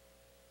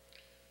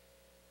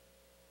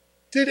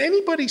 Did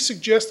anybody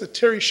suggest that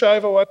Terri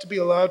Schiavo ought to be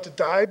allowed to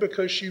die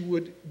because she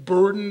would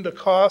burden the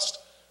cost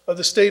of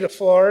the state of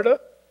Florida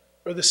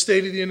or the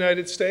state of the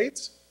United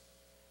States?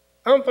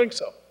 I don't think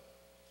so.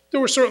 There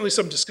were certainly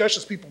some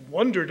discussions. People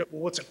wondered,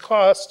 well, what's it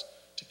cost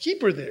to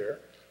keep her there?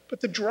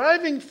 But the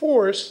driving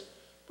force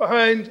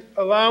behind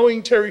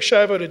allowing Terri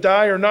Schiavo to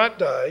die or not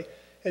die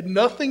had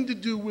nothing to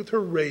do with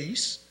her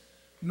race,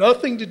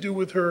 nothing to do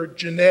with her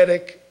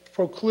genetic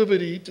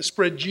proclivity to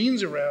spread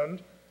genes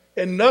around,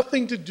 and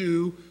nothing to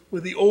do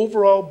with the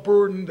overall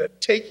burden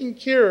that taking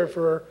care of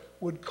her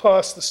would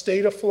cost the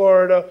state of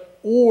Florida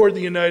or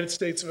the United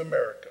States of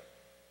America,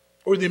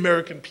 or the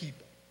American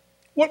people.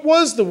 What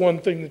was the one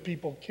thing that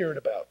people cared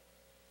about?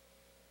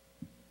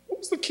 What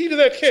was the key to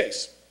that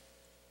case?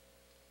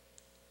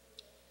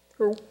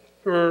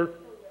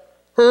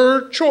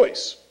 Her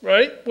choice,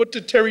 right? What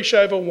did Terri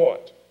Schiavo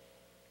want?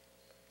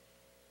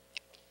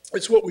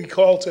 It's what we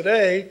call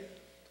today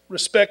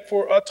respect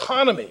for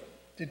autonomy.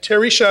 Did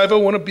Terri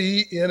Schiavo want to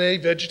be in a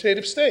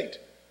vegetative state?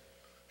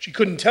 She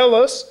couldn't tell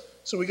us,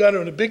 so we got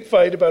into a big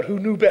fight about who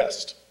knew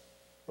best.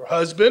 Her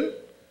husband,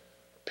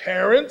 her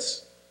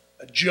parents,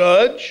 a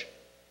judge,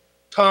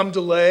 Tom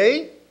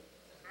DeLay,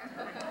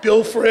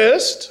 Bill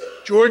Frist,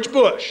 George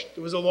Bush.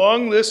 There was a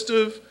long list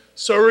of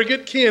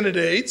surrogate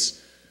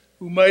candidates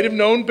who might have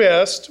known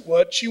best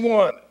what she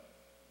wanted.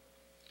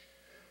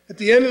 At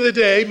the end of the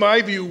day,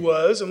 my view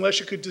was, unless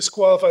you could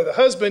disqualify the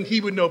husband,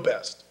 he would know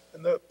best.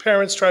 And the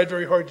parents tried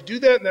very hard to do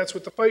that, and that's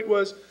what the fight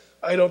was.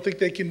 I don't think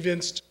they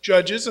convinced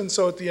judges, and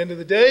so at the end of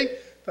the day,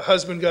 the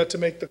husband got to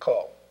make the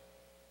call,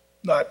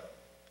 not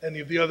any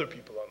of the other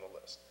people on the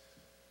list.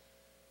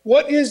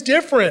 What is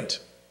different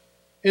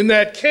in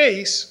that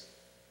case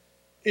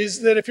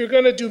is that if you're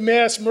going to do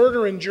mass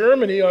murder in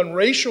Germany on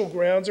racial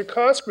grounds or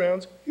cost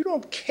grounds, you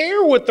don't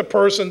care what the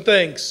person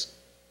thinks.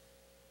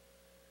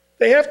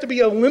 They have to be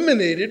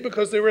eliminated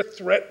because they're a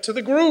threat to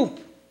the group.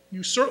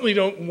 You certainly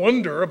don't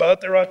wonder about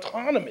their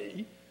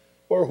autonomy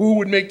or who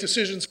would make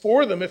decisions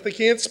for them if they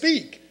can't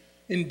speak.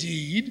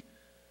 Indeed,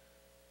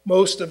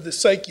 most of the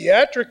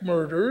psychiatric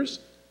murders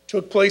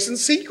took place in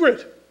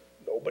secret.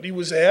 Nobody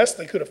was asked.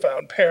 They could have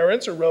found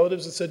parents or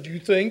relatives and said, do you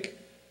think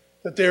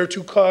that they're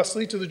too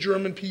costly to the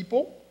German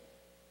people?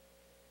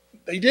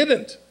 They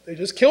didn't. They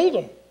just killed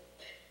them.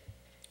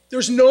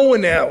 There's no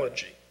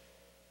analogy,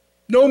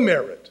 no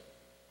merit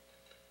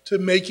to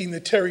making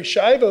the Terri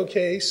Schiavo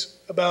case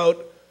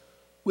about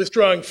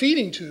withdrawing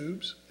feeding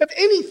tubes have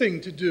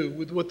anything to do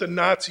with what the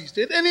Nazis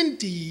did. And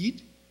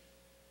indeed,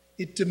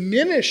 it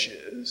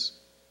diminishes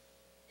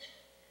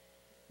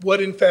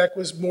what in fact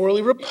was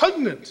morally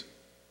repugnant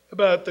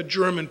about the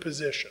German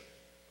position.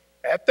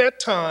 At that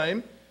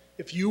time,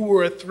 if you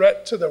were a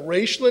threat to the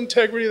racial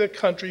integrity of the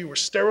country, you were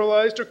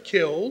sterilized or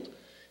killed.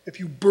 If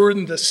you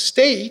burdened the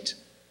state,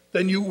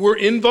 then you were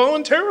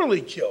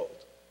involuntarily killed.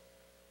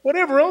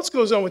 Whatever else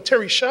goes on with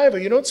Terri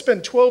Schiavo, you don't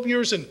spend 12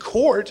 years in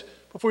court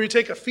before you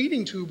take a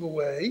feeding tube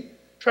away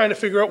trying to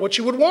figure out what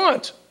you would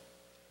want.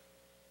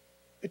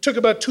 It took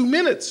about 2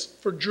 minutes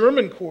for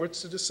German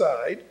courts to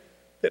decide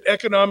that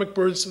economic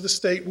burdens to the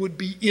state would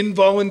be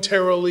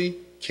involuntarily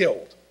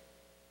killed.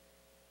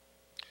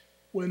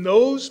 When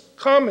those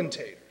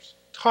commentators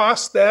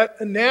toss that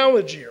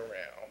analogy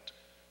around,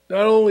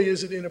 not only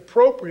is it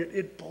inappropriate,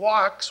 it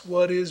blocks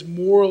what is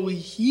morally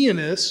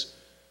heinous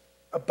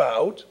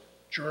about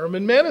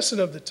German medicine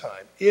of the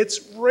time. It's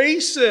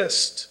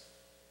racist.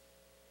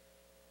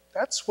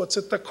 That's what's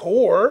at the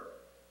core,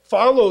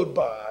 followed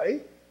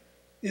by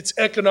it's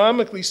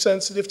economically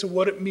sensitive to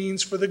what it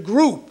means for the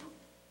group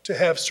to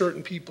have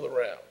certain people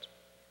around.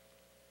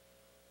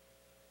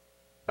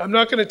 I'm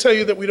not going to tell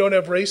you that we don't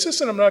have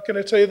racists, and I'm not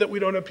going to tell you that we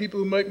don't have people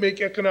who might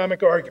make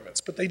economic arguments,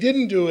 but they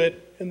didn't do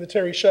it in the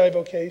Terri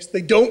Schiavo case.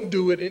 They don't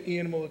do it in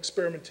animal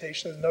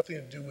experimentation. It has nothing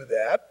to do with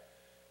that.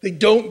 They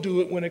don't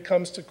do it when it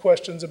comes to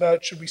questions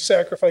about should we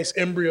sacrifice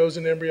embryos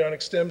in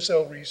embryonic stem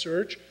cell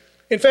research.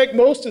 In fact,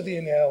 most of the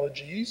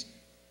analogies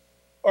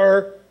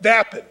are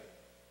vapid,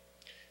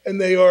 and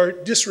they are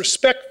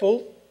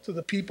disrespectful to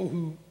the people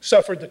who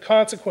suffered the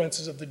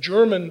consequences of the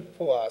German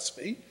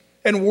philosophy,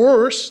 and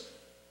worse,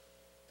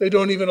 they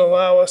don't even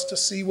allow us to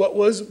see what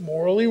was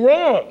morally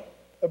wrong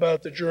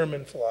about the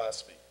German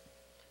philosophy.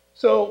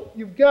 So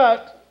you've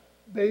got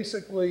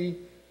basically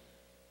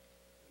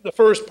the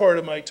first part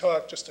of my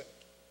talk, just to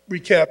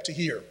recap to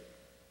here.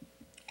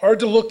 Hard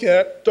to look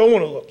at, don't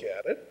want to look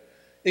at it.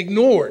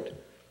 Ignored,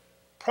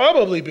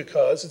 probably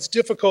because it's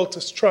difficult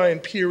to try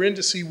and peer in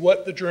to see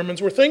what the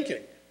Germans were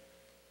thinking.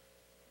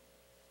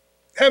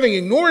 Having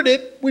ignored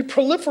it, we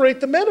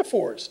proliferate the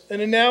metaphors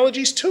and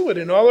analogies to it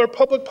in all our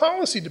public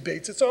policy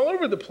debates. It's all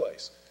over the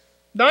place.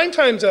 9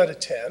 times out of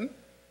 10,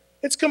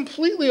 it's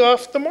completely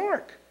off the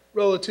mark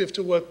relative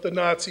to what the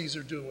Nazis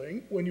are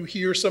doing when you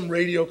hear some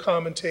radio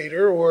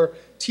commentator or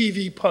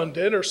TV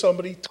pundit or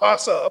somebody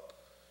toss up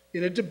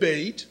in a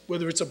debate,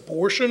 whether it's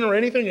abortion or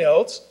anything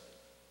else,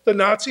 the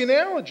Nazi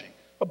analogy.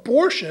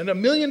 Abortion, 1.7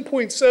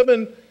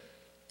 million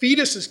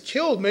fetuses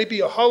killed, may be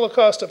a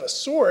Holocaust of a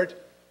sort,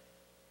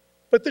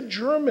 but the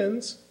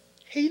Germans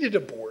hated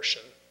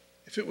abortion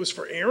if it was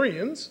for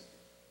Aryans.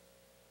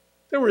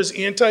 They were as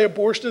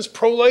anti-abortionist,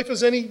 pro-life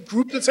as any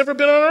group that's ever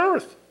been on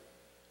earth.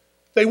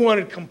 They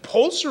wanted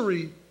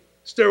compulsory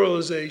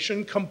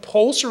sterilization,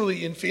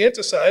 compulsory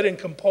infanticide, and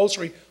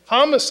compulsory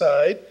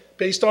homicide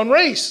based on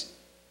race.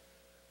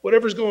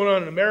 Whatever's going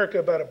on in America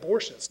about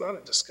abortion, it's not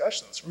a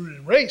discussion that's rooted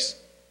in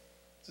race.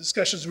 The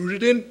discussion is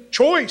rooted in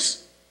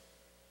choice.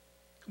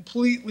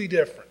 Completely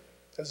different.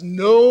 It has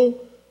no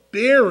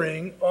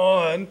bearing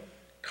on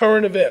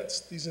current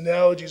events. These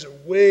analogies are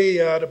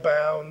way out of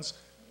bounds,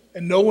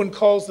 and no one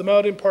calls them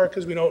out in part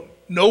because we don't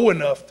know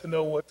enough to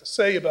know what to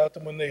say about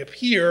them when they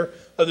appear,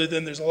 other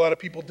than there's a lot of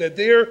people dead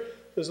there,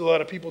 there's a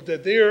lot of people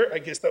dead there, I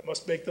guess that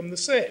must make them the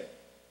same.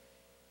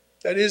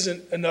 That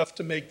isn't enough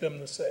to make them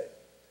the same.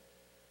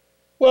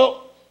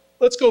 Well,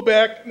 let's go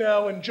back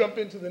now and jump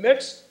into the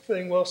next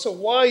thing. Well, so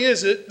why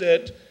is it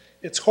that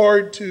it's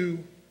hard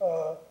to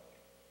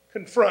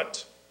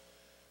confront?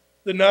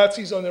 the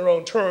Nazis on their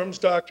own terms,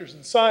 doctors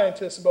and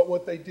scientists, about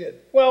what they did?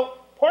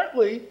 Well,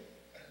 partly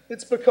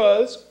it's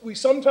because we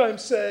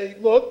sometimes say,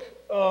 look,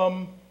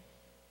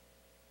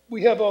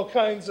 we have all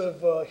kinds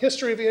of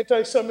history of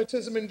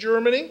anti-Semitism in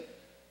Germany.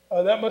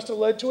 That must have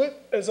led to it.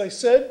 As I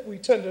said, we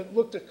tend to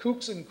look to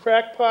kooks and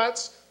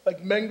crackpots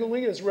like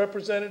Mengele as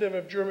representative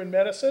of German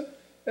medicine.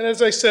 And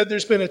as I said,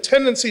 there's been a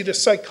tendency to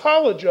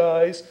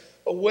psychologize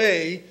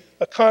away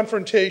a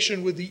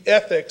confrontation with the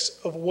ethics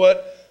of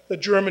what the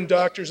German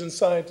doctors and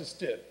scientists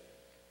did.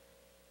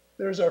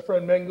 There's our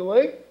friend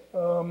Mengele.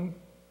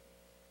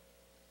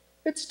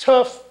 It's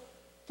tough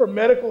for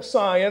medical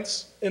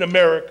science in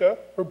America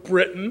or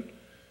Britain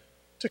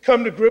to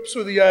come to grips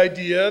with the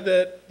idea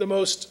that the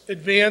most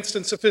advanced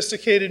and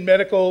sophisticated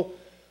medical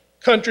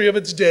country of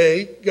its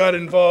day got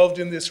involved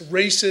in this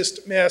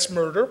racist mass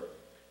murder.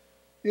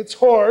 It's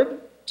hard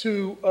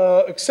to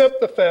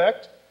accept the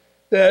fact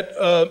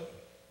that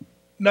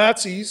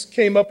Nazis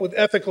came up with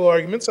ethical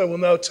arguments. I will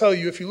now tell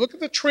you, if you look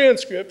at the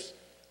transcripts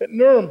at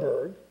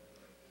Nuremberg,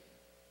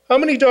 how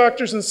many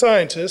doctors and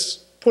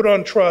scientists put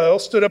on trial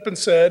stood up and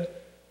said,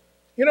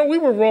 you know, we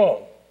were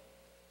wrong?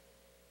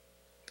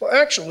 Well,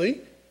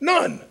 actually,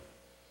 none.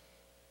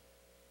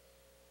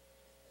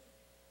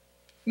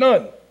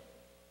 None.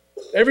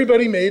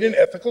 Everybody made an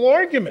ethical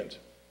argument.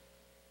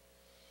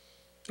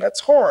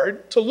 That's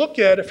hard to look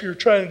at if you're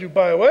trying to do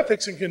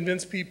bioethics and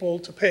convince people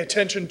to pay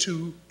attention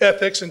to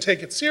ethics and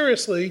take it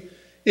seriously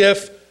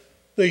if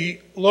the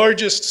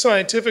largest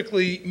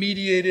scientifically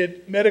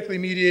mediated, medically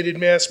mediated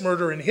mass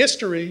murder in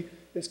history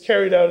is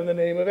carried out in the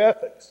name of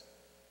ethics.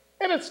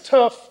 And it's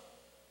tough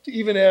to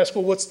even ask,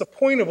 well, what's the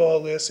point of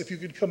all this if you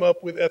could come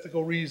up with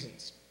ethical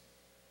reasons?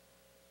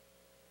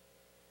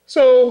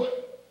 So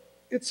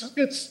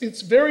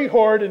it's very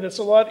hard, and it's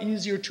a lot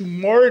easier to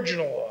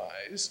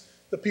marginalize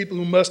the people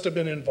who must have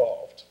been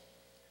involved.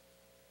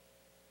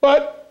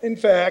 But, in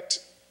fact,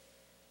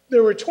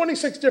 there were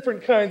 26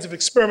 different kinds of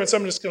experiments.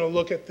 I'm just going to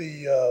look at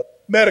the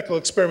medical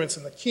experiments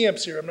in the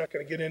camps here. I'm not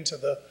going to get into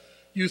the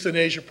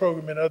euthanasia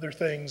program and other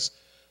things,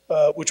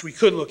 which we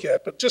could look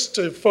at. But just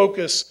to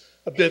focus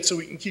a bit so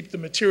we can keep the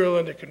material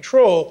under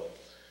control,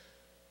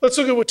 let's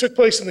look at what took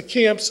place in the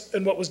camps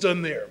and what was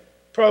done there.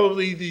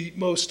 Probably the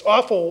most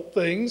awful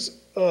things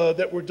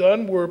that were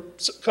done were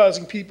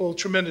causing people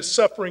tremendous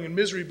suffering and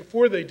misery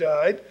before they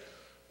died,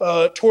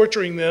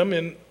 torturing them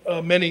in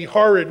many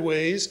horrid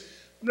ways.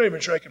 I'm not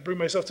even sure I can bring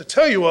myself to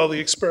tell you all the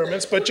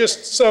experiments, but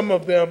just some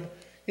of them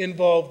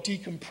involve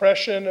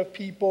decompression of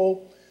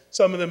people.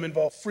 Some of them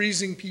involve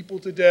freezing people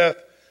to death.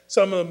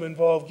 Some of them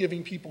involve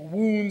giving people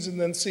wounds and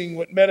then seeing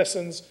what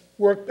medicines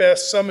work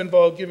best. Some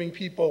involve giving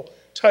people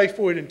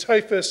typhoid and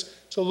typhus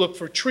to look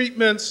for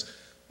treatments.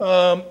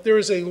 There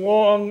is a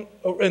long,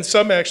 and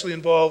some actually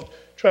involved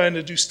trying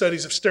to do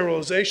studies of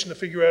sterilization to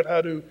figure out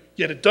how to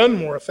get it done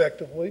more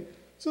effectively.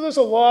 So there's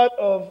a lot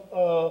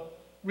of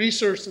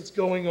research that's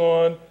going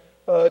on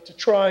to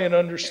try and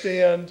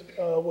understand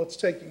what's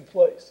taking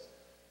place.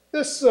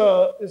 This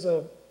is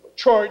a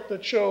chart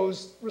that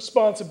shows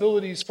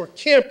responsibilities for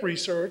camp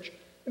research,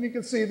 and you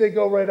can see they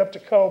go right up to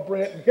Karl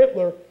Brandt and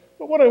Hitler.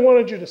 But what I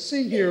wanted you to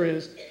see here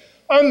is,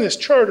 on this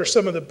chart are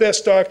some of the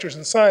best doctors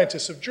and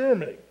scientists of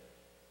Germany,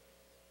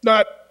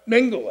 not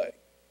Mengele.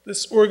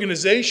 This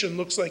organization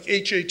looks like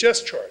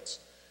HHS charts.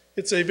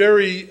 It's a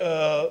very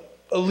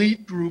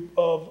elite group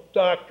of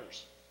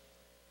doctors.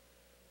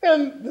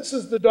 And this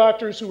is the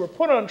doctors who were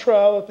put on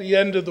trial at the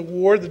end of the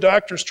war. The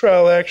doctors'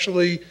 trial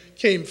actually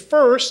came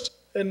first,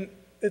 and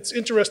it's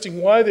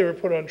interesting why they were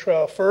put on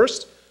trial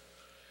first.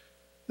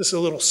 This is a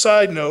little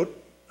side note.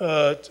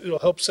 It'll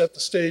help set the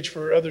stage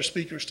for other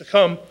speakers to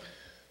come.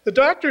 The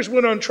doctors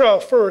went on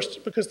trial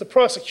first because the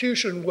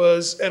prosecution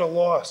was at a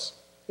loss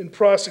in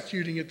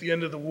prosecuting at the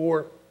end of the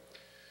war.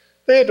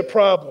 They had a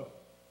problem.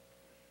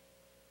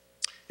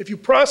 If you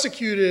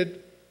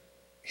prosecuted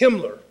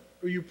Himmler,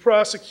 or you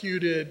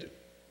prosecuted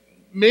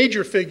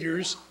major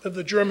figures of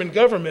the German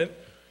government,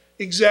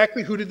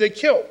 exactly who did they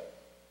kill?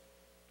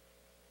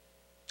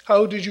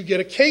 How did you get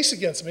a case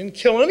against them? They didn't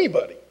kill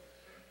anybody.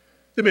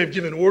 They may have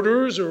given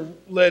orders or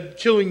led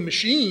killing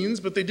machines,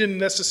 but they didn't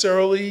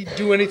necessarily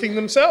do anything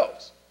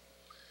themselves.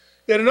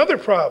 You had another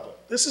problem.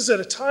 This is at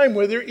a time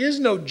where there is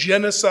no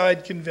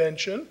genocide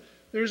convention.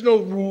 There's no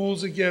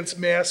rules against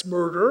mass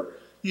murder.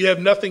 You have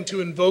nothing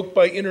to invoke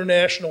by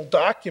international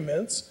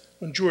documents.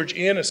 When George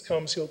Annis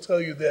comes, he'll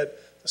tell you that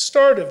the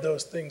start of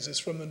those things is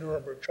from the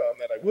Nuremberg trial,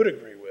 and that I would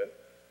agree with.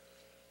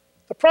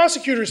 The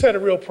prosecutors had a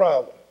real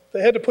problem.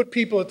 They had to put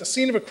people at the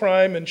scene of a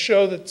crime and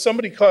show that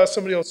somebody caused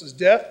somebody else's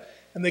death,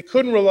 and they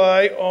couldn't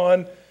rely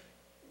on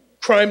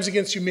crimes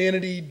against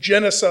humanity,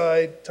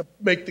 genocide, to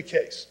make the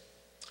case.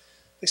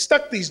 They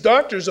stuck these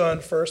doctors on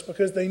first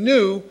because they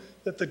knew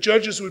that the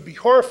judges would be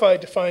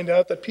horrified to find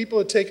out that people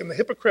had taken the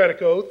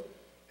Hippocratic Oath,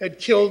 had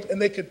killed,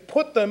 and they could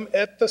put them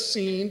at the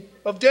scene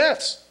of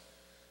deaths.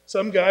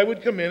 Some guy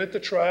would come in at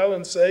the trial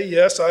and say,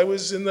 yes, I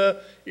was in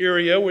the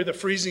area where the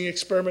freezing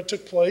experiment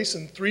took place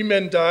and 3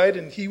 men died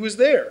and he was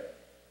there.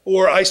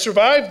 Or I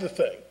survived the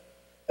thing,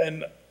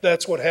 and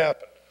that's what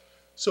happened.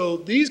 So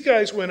these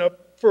guys went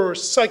up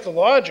first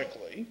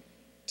psychologically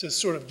to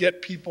sort of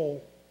get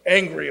people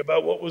angry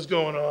about what was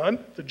going on,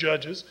 the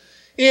judges,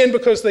 and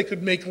because they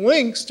could make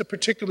links to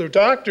particular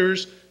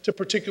doctors to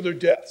particular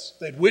deaths.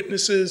 They had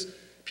witnesses,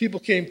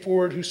 people came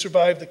forward who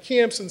survived the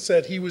camps and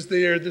said, he was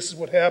there, this is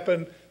what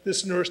happened,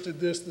 this nurse did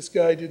this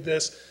guy did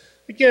this.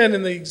 Again,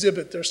 in the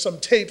exhibit, there's some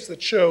tapes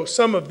that show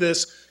some of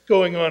this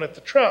going on at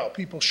the trial,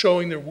 people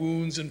showing their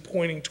wounds and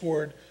pointing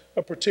toward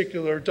a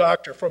particular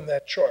doctor from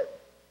that chart.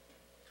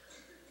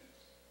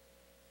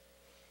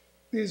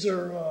 These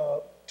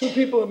are two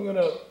people I'm going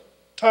to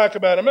talk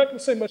about. I'm not going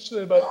to say much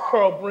today about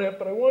Karl Brandt,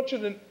 but I want you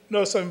to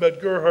know something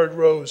about Gerhard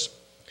Rose.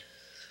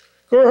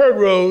 Gerhard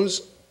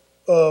Rose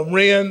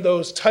ran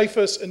those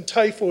typhus and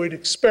typhoid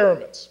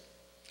experiments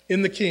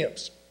in the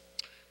camps.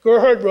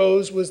 Gerhard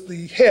Rose was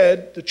the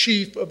head, the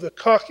chief of the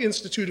Koch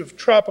Institute of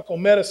Tropical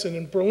Medicine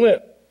in Berlin.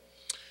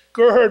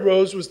 Gerhard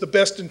Rose was the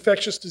best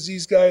infectious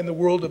disease guy in the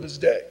world of his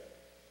day.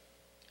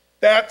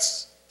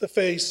 That's the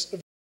face of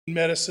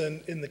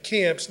medicine in the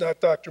camps, not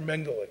Dr.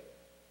 Mengele.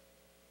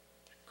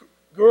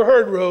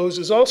 Gerhard Rose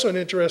is also an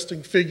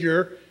interesting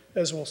figure,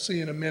 as we'll see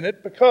in a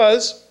minute,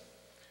 because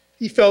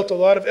he felt a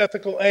lot of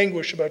ethical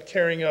anguish about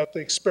carrying out the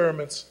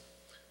experiments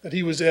that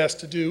he was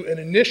asked to do, and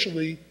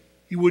initially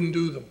he wouldn't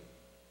do them.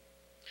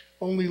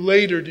 Only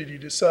later did he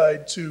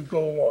decide to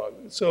go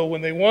along. So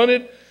when they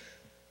wanted,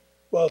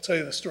 well, I'll tell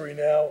you the story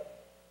now.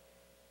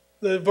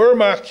 The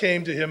Wehrmacht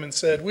came to him and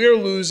said, we are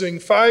losing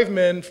 5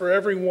 men for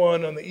every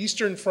one on the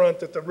Eastern Front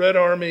that the Red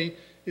Army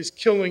is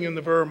killing in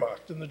the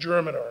Wehrmacht, in the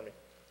German army.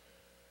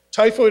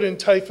 Typhoid and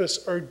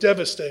typhus are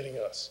devastating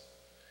us.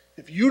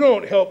 If you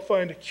don't help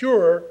find a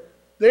cure,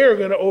 they are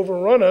going to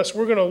overrun us.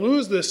 We're going to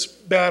lose this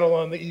battle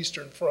on the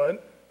Eastern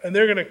Front, and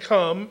they're going to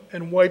come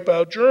and wipe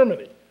out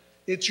Germany.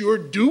 It's your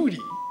duty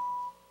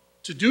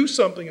to do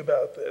something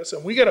about this,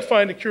 and we got to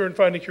find a cure and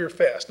find a cure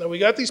fast. Now, we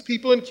got these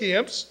people in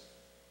camps.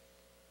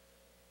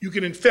 You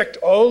can infect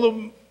all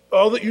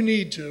that you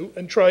need to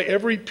and try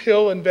every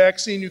pill and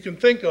vaccine you can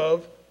think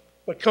of,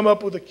 but come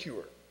up with a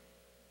cure.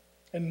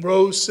 And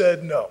Rose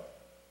said no.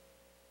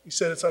 He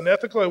said, it's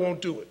unethical, I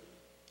won't do it.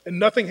 And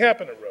nothing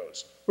happened to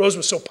Rose. Rose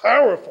was so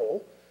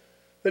powerful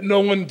that no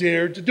one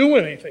dared to do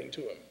anything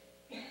to him.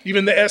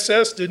 Even the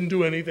SS didn't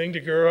do anything to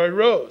Gerhard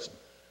Rose.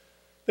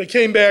 They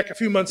came back a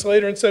few months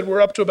later and said,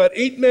 we're up to about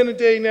 8 men a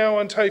day now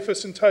on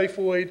typhus and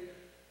typhoid.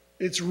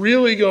 It's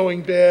really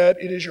going bad.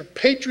 It is your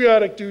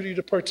patriotic duty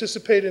to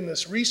participate in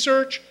this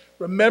research.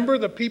 Remember,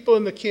 the people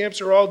in the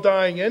camps are all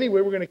dying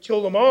anyway. We're going to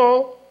kill them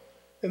all.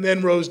 And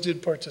then Rose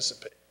did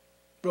participate.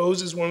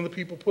 Rose is one of the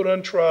people put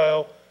on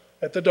trial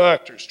at the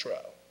doctor's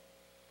trial.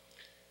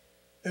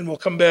 And we'll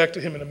come back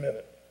to him in a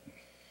minute.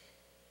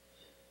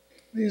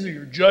 These are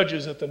your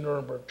judges at the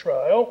Nuremberg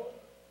trial.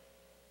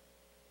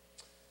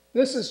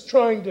 This is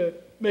trying to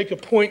make a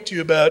point to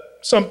you about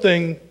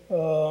something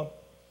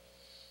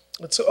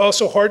it's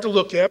also hard to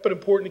look at, but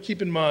important to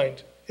keep in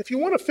mind. If you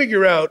want to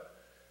figure out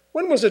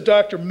when was a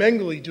Dr.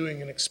 Mengele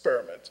doing an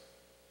experiment,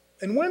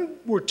 and when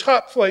were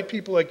top flight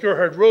people like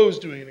Gerhard Rose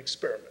doing an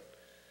experiment,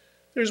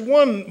 there's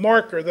one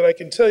marker that I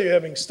can tell you,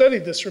 having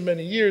studied this for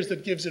many years,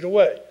 that gives it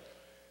away: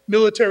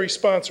 military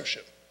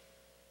sponsorship.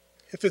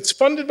 If it's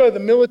funded by the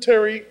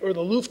military or the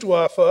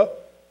Luftwaffe,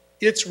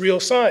 it's real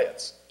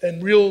science,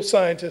 and real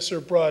scientists are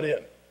brought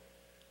in.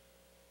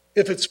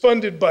 If it's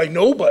funded by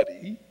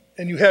nobody,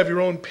 and you have your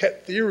own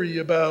pet theory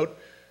about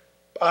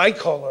eye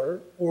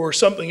color or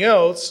something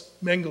else,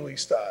 Mengele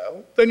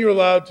style, then you're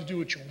allowed to do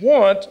what you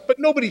want, but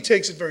nobody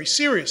takes it very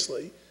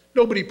seriously.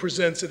 Nobody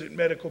presents it at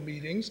medical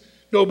meetings.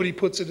 Nobody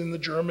puts it in the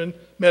German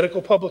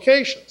medical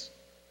publications.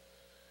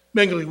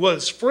 Mengele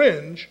was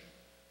fringe,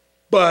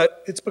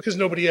 but it's because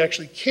nobody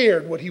actually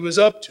cared what he was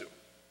up to.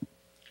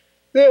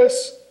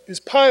 This is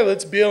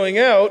pilots bailing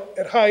out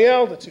at high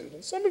altitude.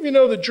 And some of you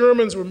know the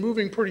Germans were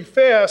moving pretty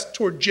fast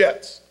toward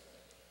jets.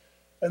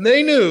 And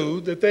they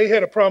knew that they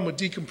had a problem with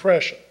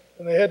decompression.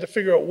 And they had to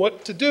figure out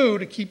what to do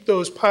to keep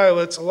those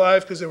pilots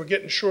alive because they were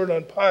getting short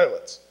on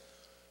pilots.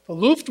 The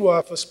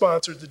Luftwaffe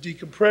sponsored the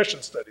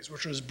decompression studies,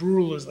 which are as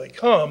brutal as they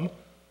come,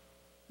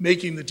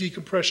 making the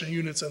decompression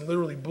units and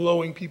literally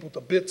blowing people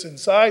to bits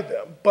inside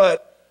them.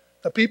 But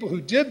the people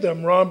who did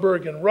them,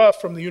 Romberg and Ruff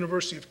from the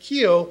University of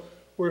Kiel,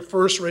 were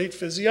first-rate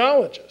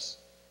physiologists.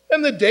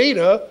 And the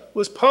data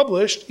was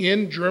published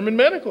in German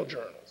medical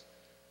journals,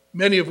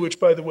 many of which,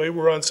 by the way,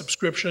 were on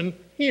subscription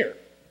here.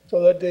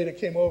 So that data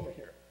came over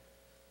here.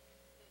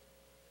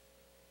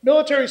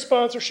 Military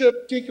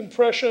sponsorship,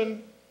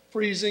 decompression,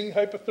 freezing,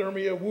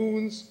 hypothermia,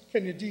 wounds,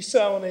 can you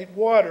desalinate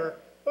water?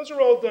 Those are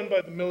all done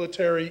by the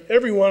military.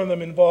 Every one of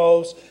them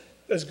involves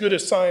as good a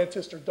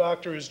scientist or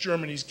doctor as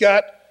Germany's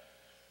got.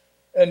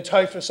 And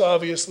typhus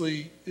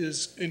obviously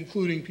is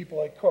including people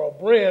like Gerhard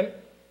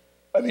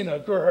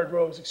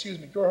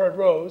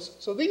Rose.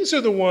 So these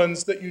are the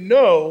ones that you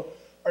know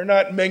are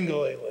not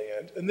Mengele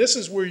land. And this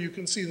is where you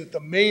can see that the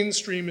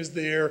mainstream is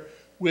there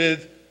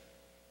with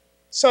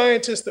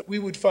scientists that we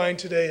would find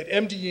today at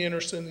MD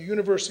Anderson, the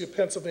University of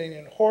Pennsylvania,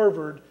 and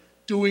Harvard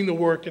doing the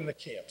work in the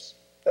camps.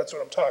 That's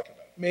what I'm talking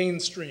about,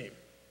 mainstream.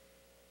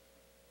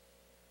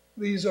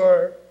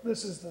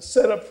 This is the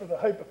setup for the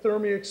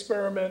hypothermia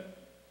experiment.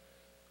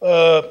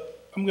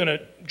 I'm going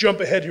to jump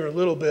ahead here a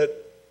little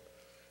bit.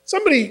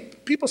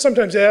 People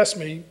sometimes ask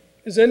me,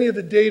 is any of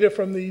the data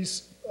from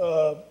these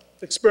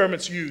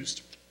experiments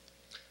used?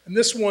 And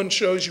this one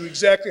shows you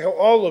exactly how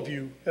all of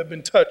you have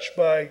been touched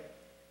by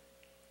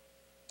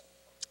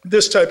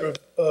this type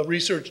of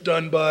research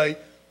done by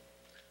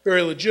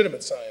very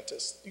legitimate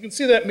scientists. You can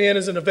see that man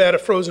is in a vat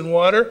of frozen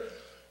water,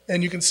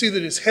 and you can see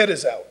that his head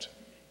is out.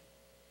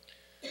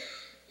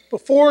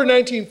 Before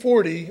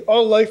 1940,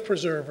 all life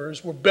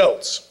preservers were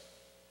belts.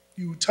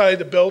 You tie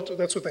the belt,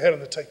 that's what they had on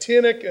the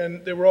Titanic,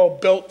 and they were all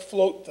belt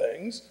float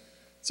things.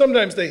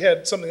 Sometimes they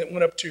had something that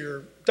went up to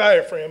your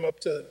diaphragm, up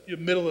to the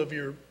middle of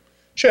your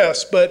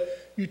chest,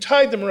 but you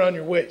tied them around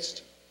your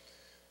waist.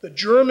 The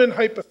German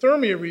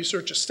hypothermia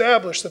research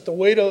established that the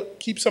way to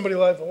keep somebody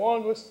alive the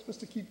longest was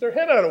to keep their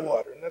head out of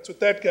water, and that's what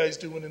that guy's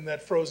doing in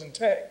that frozen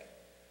tank.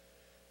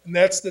 And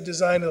that's the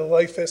design of the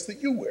life vest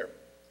that you wear.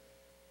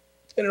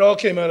 And it all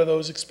came out of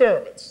those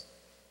experiments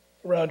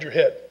around your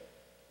head,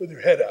 with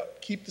your head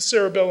out. Keep the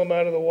cerebellum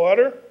out of the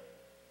water.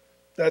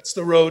 That's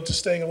the road to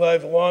staying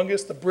alive the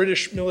longest. The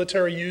British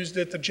military used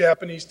it, the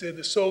Japanese did,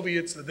 the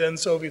Soviets, the then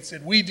Soviets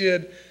did, we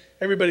did.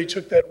 Everybody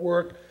took that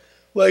work.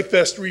 Life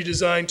vest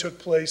redesign took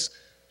place.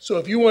 So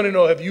if you want to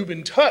know, have you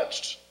been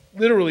touched,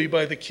 literally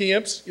by the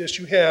camps? Yes,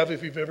 you have,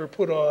 if you've ever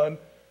put on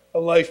a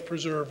life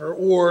preserver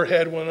or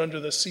had one under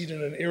the seat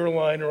in an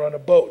airline or on a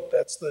boat.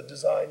 That's the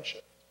design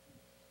shift.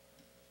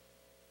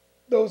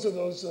 Those are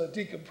those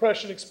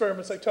decompression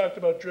experiments I talked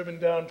about, driven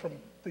down from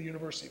the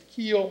University of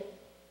Kiel.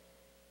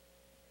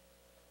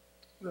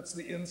 That's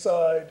the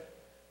inside.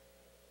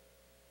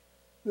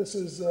 This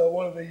is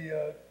one of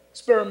the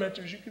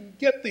experimenters. You can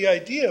get the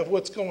idea of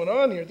what's going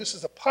on here. This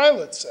is a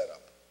pilot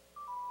setup.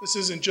 This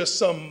isn't just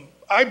some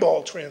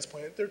eyeball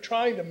transplant. They're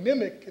trying to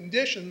mimic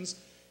conditions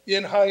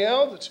in high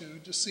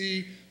altitude to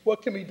see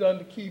what can be done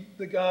to keep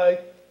the guy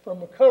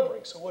from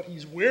recovering. So what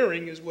he's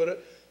wearing is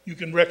what you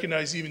can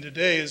recognize even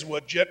today is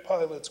what jet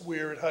pilots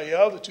wear at high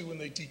altitude when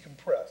they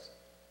decompress.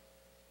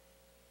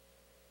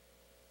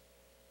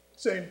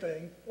 Same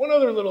thing. One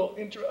other little,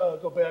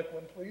 go back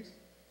one please,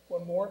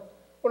 one more.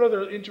 One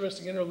other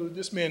interesting interlude,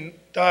 this man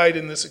died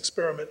in this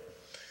experiment.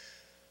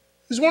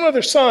 There's one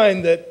other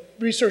sign that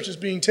research is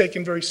being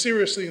taken very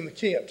seriously in the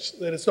camps,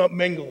 that it's not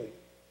Mengele.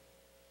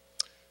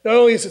 Not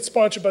only is it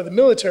sponsored by the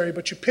military,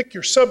 but you pick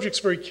your subjects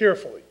very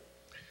carefully.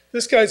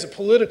 This guy's a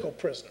political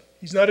prisoner.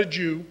 He's not a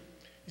Jew.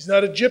 He's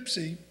not a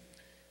gypsy.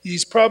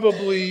 He's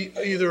probably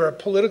either a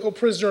political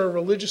prisoner, a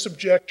religious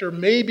objector,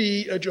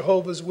 maybe a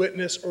Jehovah's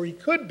Witness, or he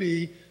could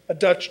be a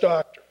Dutch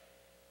doctor.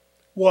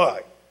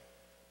 Why?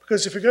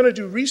 Because if you're going to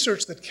do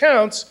research that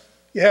counts,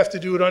 you have to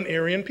do it on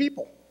Aryan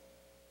people.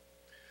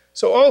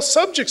 So all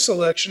subject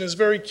selection is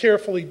very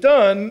carefully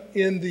done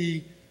in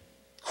the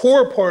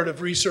core part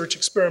of research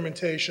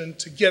experimentation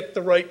to get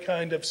the right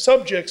kind of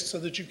subjects so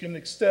that you can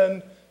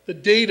extend the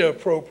data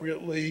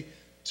appropriately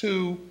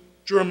to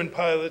German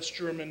pilots,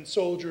 German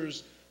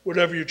soldiers,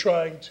 whatever you're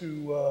trying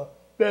to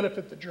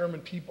benefit the German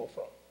people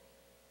from.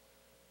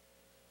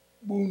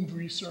 Wound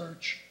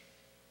research,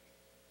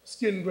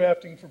 skin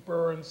grafting for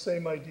burns,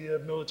 same idea.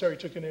 Military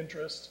took an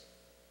interest.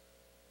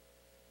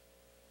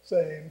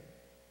 Same.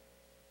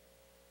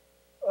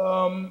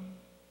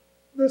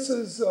 This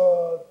is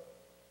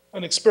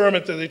an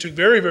experiment that they took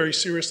very, very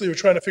seriously. They were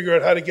trying to figure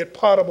out how to get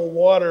potable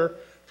water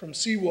from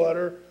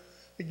seawater.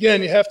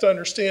 Again, you have to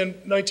understand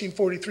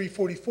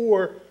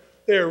 1943-44,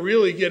 they are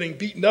really getting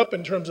beaten up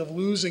in terms of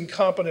losing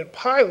competent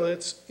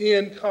pilots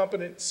and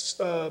competent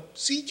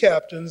sea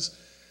captains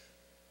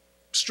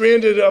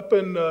stranded up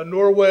in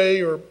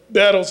Norway or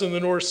battles in the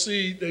North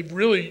Sea. They've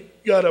really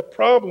got a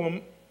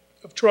problem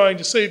of trying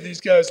to save these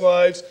guys'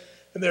 lives,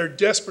 and they're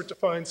desperate to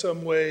find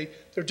some way.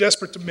 They're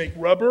desperate to make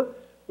rubber,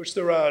 which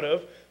they're out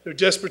of. They're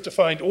desperate to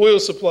find oil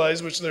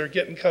supplies, which they're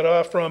getting cut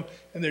off from,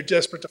 and they're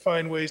desperate to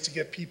find ways to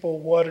get people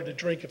water to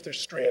drink if they're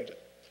stranded.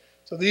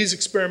 So these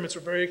experiments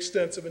were very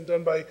extensive and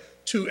done by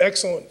two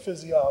excellent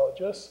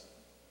physiologists.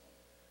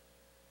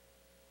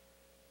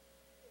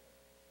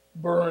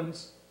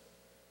 Burns.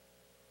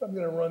 I'm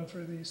going to run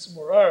through these some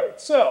more. All right,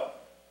 so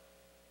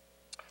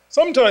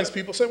sometimes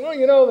people say, well,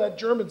 you know, that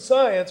German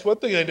science,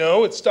 what do they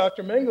know? It's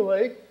Dr.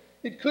 Mengele.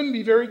 It couldn't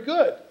be very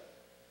good.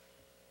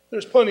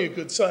 There's plenty of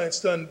good science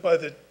done by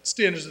the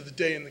standards of the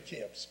day in the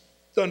camps,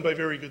 done by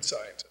very good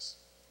scientists.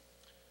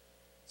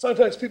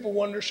 Sometimes people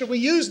wonder, should we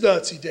use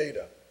Nazi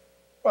data?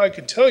 Well, I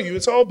can tell you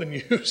it's all been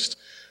used.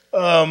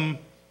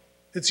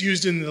 It's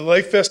used in the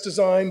life vest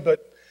design,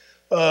 but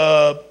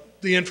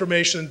the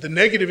information, the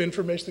negative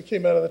information that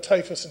came out of the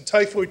typhus and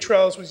typhoid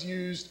trials was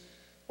used.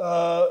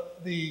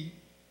 The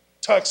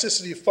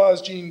toxicity of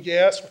phosgene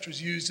gas, which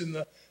was used in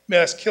the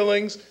mass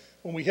killings,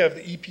 when we have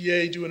the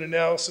EPA do an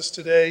analysis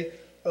today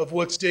of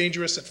what's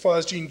dangerous at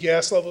phosgene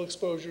gas level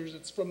exposures,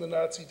 it's from the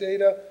Nazi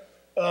data.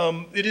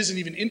 It isn't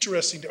even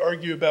interesting to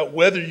argue about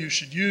whether you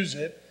should use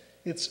it.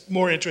 It's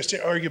more interesting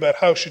to argue about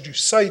how should you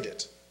cite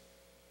it,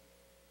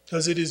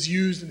 because it is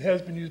used and has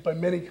been used by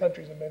many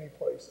countries in many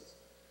places.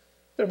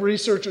 The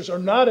researchers are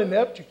not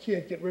inept. You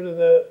can't get rid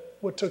of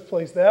what took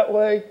place that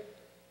way.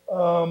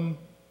 And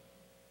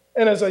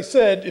as I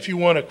said, if you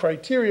want a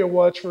criteria,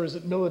 watch for is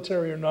it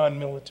military or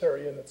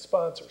non-military in its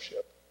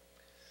sponsorship.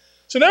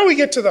 So now we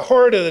get to the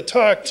heart of the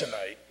talk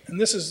tonight, and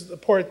this is the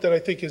part that I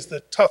think is the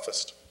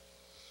toughest.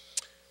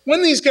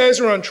 When these guys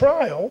are on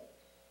trial,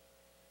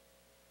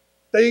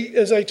 they,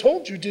 as I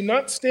told you, did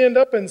not stand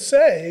up and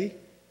say,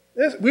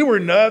 we were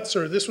nuts,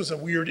 or this was a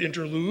weird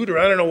interlude, or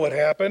I don't know what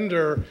happened,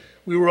 or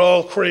we were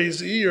all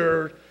crazy,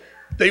 or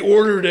they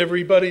ordered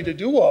everybody to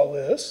do all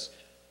this.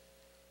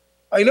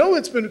 I know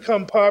it's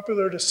become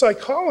popular to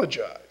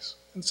psychologize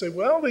and say,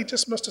 well, they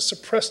just must have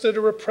suppressed it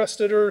or repressed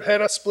it or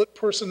had a split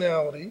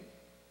personality.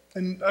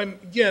 And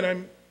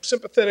I'm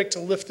sympathetic to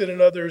Lifton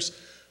and others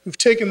who've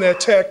taken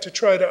that tack to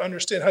try to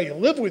understand how you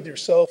live with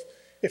yourself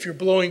if you're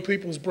blowing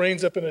people's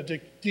brains up in a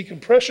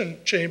decompression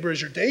chamber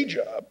as your day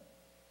job.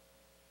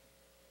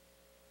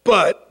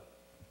 But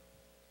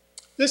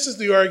this is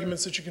the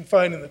arguments that you can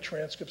find in the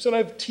transcripts, and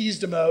I've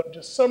teased them out and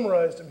just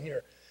summarized them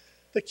here.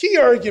 The key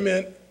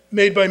argument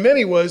made by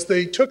many was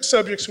they took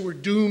subjects who were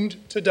doomed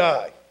to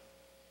die.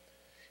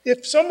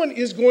 If someone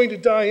is going to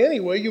die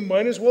anyway, you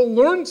might as well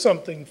learn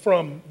something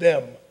from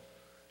them.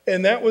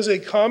 And that was a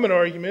common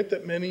argument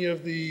that many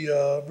of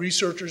the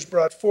researchers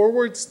brought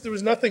forward. There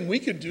was nothing we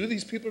could do.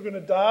 These people are going to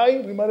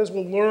die. We might as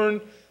well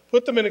learn,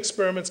 put them in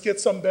experiments, get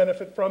some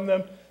benefit from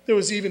them. There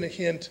was even a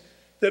hint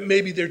that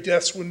maybe their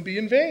deaths wouldn't be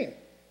in vain.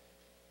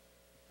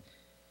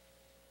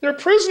 They're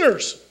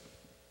prisoners.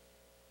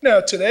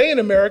 Now, today in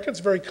America, it's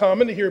very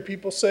common to hear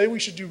people say we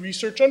should do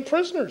research on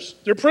prisoners.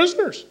 They're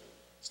prisoners.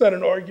 It's not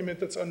an argument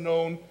that's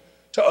unknown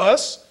to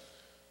us.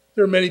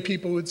 There are many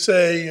people who would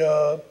say,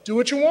 do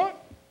what you want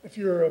if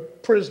you're a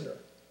prisoner.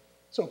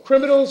 So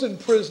criminals and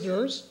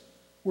prisoners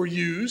were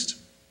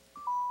used.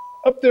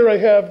 Up there I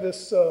have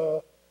this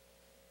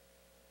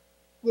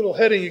little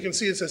heading. You can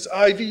see it says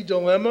Ivy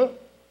Dilemma.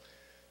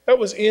 That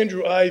was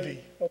Andrew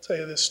Ivy. I'll tell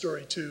you this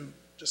story too,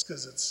 just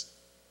because it's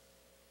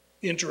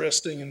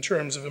interesting in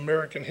terms of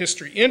American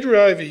history.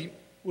 Andrew Ivy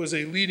was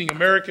a leading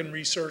American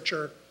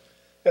researcher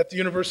at the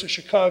University of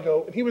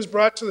Chicago, and he was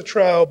brought to the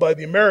trial by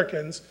the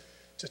Americans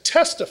to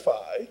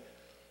testify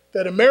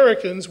that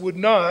Americans would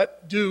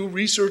not do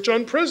research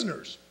on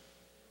prisoners.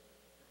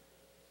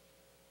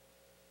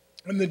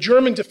 And the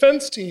German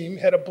defense team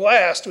had a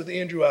blast with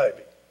Andrew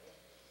Ivy.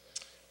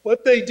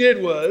 What they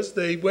did was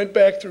they went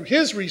back through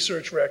his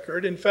research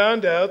record and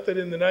found out that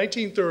in the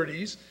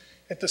 1930s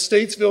at the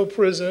Statesville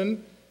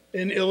prison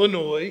in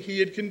Illinois, he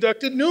had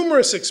conducted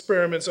numerous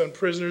experiments on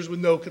prisoners with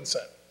no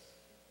consent.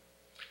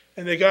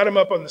 And they got him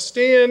up on the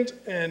stand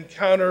and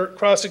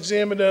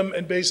cross-examined him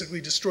and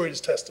basically destroyed his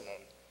testimony.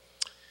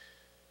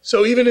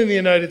 So even in the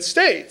United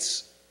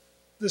States,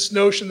 this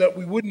notion that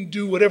we wouldn't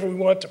do whatever we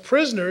want to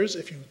prisoners,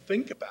 if you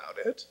think about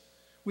it,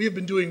 we have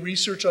been doing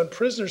research on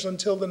prisoners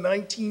until the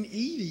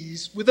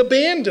 1980s with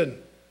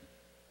abandon.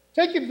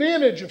 Take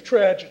advantage of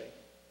tragedy.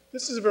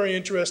 This is a very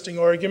interesting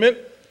argument.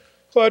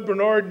 Claude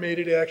Bernard made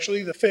it,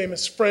 actually, the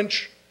famous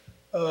French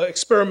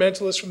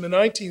experimentalist from the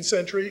 19th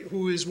century,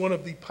 who is one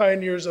of the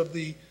pioneers of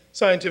the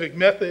scientific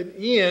method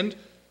and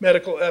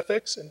medical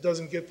ethics, and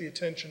doesn't get the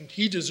attention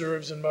he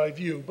deserves, in my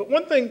view. But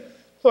one thing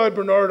Claude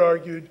Bernard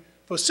argued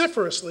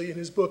vociferously in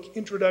his book,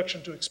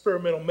 Introduction to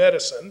Experimental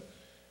Medicine,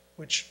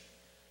 which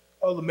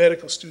all the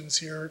medical students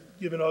here,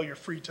 given all your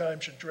free time,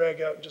 should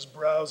drag out and just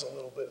browse a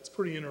little bit. It's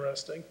pretty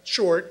interesting.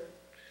 Short.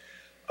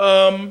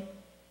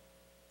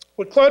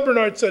 What Claude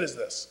Bernard said is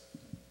this: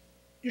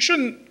 you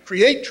shouldn't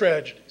create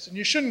tragedies and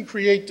you shouldn't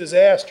create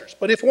disasters,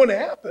 but if one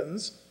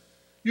happens,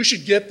 you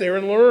should get there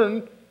and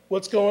learn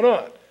what's going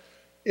on.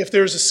 If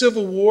there's a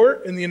civil war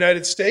in the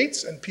United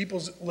States and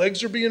people's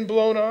legs are being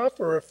blown off,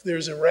 or if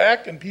there's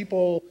Iraq and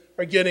people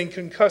are getting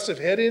concussive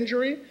head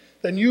injury,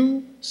 then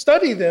you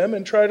study them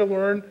and try to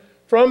learn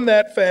from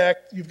that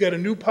fact. You've got a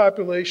new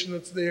population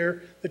that's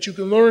there that you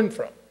can learn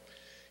from.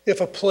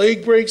 If a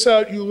plague breaks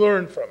out, you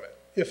learn from it.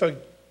 If an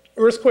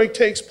earthquake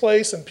takes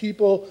place and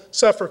people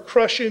suffer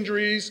crush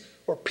injuries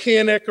or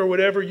panic or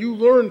whatever, you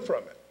learn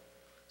from it.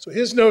 So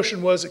his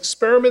notion was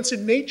experiments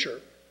in nature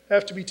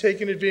have to be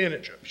taken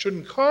advantage of. You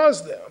shouldn't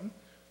cause them,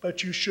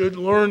 but you should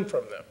learn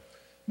from them.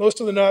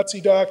 Most of the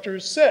Nazi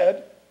doctors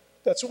said,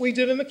 that's what we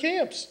did in the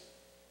camps.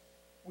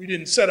 We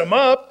didn't set them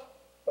up,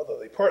 although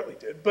they partly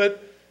did,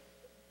 but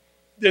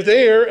they're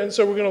there, and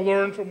so we're going to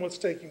learn from what's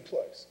taking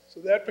place. So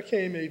that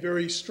became a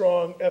very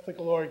strong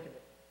ethical argument.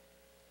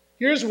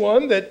 Here's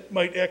one that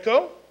might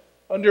echo.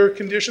 Under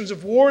conditions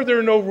of war, there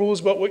are no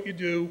rules about what you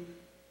do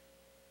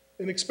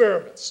in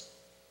experiments.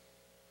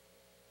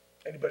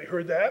 Anybody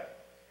heard that?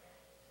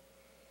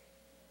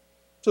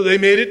 So they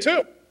made it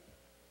too.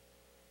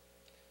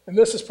 And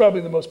this is probably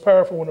the most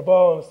powerful one of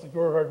all, and it's the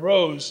Gerhard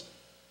Rose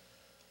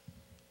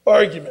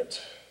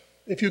argument.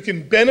 If you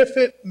can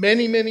benefit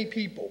many, many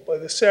people by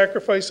the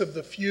sacrifice of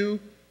the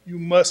few, you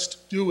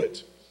must do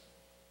it.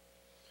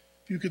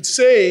 If you could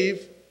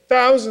save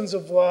thousands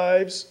of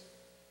lives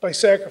by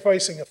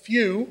sacrificing a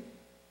few,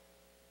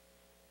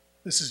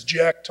 this is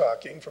Jack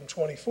talking from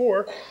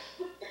 24,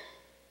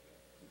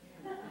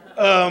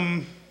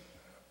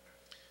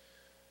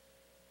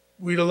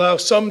 We'd allow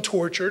some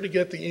torture to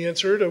get the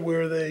answer to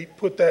where they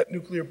put that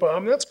nuclear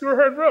bomb. That's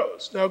Gerhard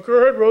Rose. Now,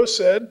 Gerhard Rose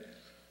said,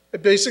 a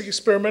basic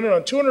experiment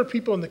on 200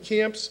 people in the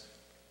camps,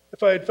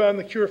 if I had found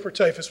the cure for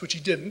typhus, which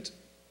he didn't,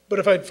 but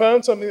if I'd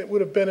found something that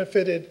would have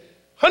benefited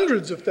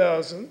hundreds of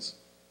thousands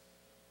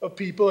of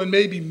people and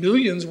maybe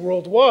millions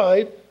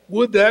worldwide,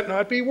 would that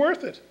not be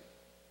worth it?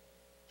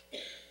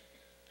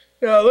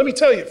 Now, let me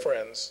tell you,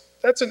 friends,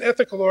 that's an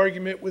ethical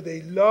argument with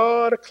a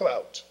lot of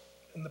clout.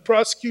 And the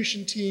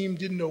prosecution team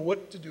didn't know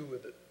what to do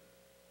with it.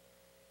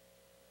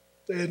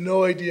 They had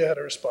no idea how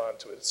to respond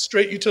to it. It's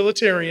straight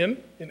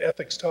utilitarian in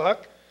ethics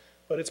talk,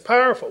 but it's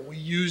powerful. We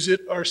use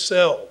it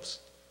ourselves.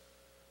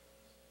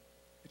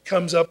 It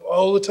comes up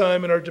all the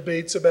time in our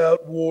debates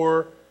about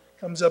war. It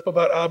comes up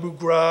about Abu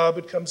Ghraib.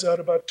 It comes out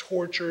about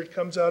torture. It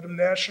comes out of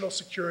national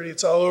security.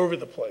 It's all over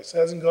the place. It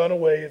hasn't gone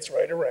away. It's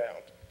right around.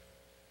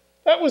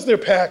 That was their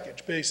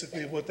package,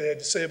 basically, of what they had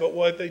to say about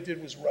what they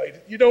did was right.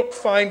 You don't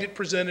find it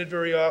presented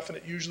very often.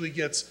 It usually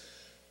gets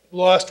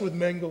lost with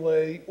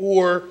Mengele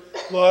or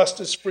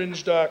lost as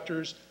fringe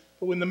doctors.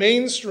 But when the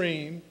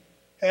mainstream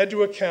had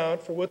to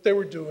account for what they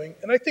were doing,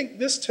 and I think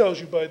this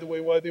tells you, by the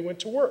way, why they went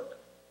to work,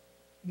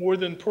 more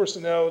than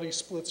personality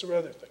splits or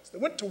other things. They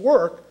went to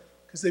work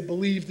because they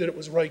believed that it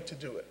was right to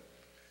do it.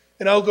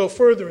 And I'll go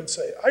further and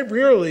say, I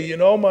rarely,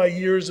 in all my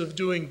years of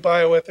doing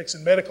bioethics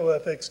and medical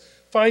ethics,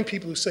 find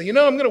people who say, you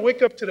know, I'm going to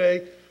wake up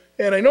today,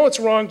 and I know it's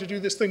wrong to do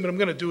this thing, but I'm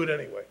going to do it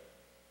anyway.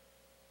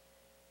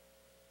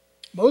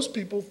 Most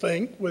people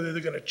think, whether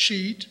they're going to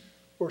cheat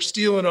or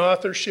steal an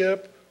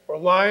authorship or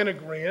lie on a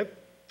grant,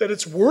 that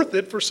it's worth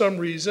it for some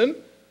reason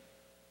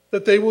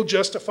that they will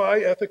justify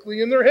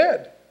ethically in their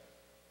head.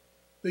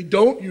 They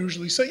don't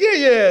usually say,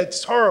 yeah,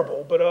 it's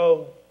horrible, but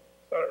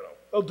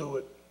I'll do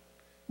it.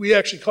 We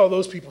actually call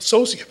those people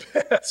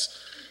sociopaths.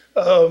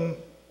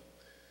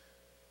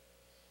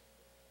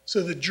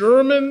 So the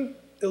German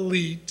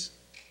elite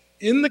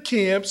in the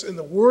camps in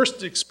the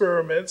worst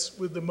experiments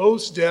with the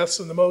most deaths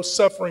and the most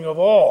suffering of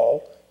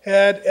all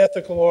had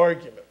ethical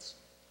arguments.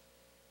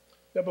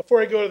 Now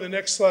before I go to the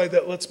next slide,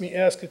 that lets me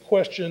ask a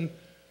question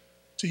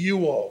to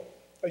you all.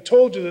 I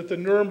told you that the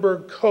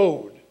Nuremberg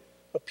Code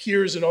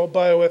appears in all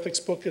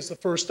bioethics books as the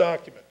first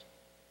document.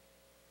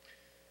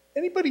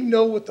 Anybody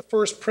know what the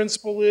first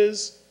principle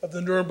is of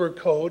the Nuremberg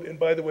Code? And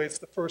by the way, it's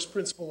the first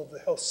principle of the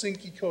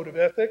Helsinki Code of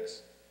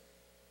Ethics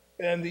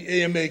and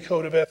the AMA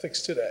Code of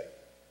Ethics today.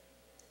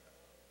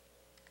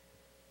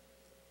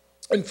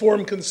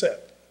 Informed consent.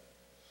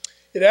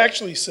 It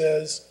actually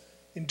says,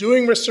 in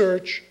doing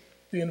research,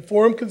 the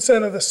informed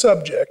consent of the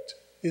subject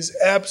is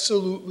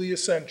absolutely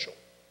essential.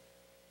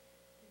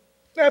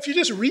 Now, if you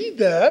just read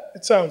that,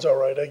 it sounds all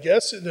right, I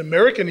guess. In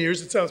American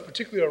ears, it sounds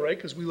particularly all right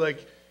because we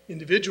like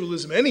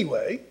individualism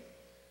anyway.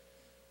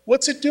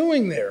 What's it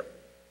doing there?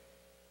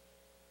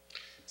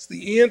 It's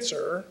the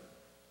answer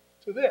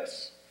to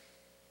this.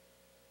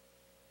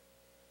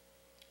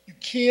 You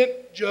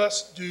can't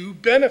just do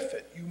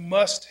benefit. You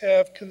must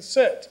have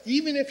consent.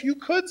 Even if you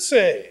could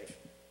save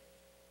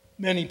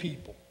many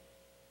people,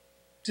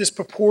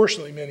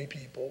 disproportionately many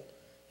people,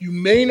 you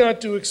may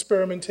not do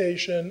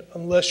experimentation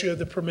unless you have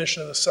the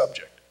permission of the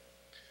subject.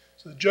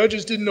 So the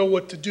judges didn't know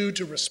what to do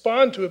to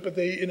respond to it, but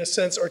they, in a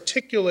sense,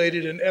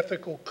 articulated an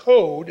ethical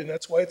code, and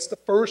that's why it's the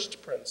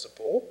first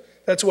principle.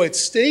 That's why it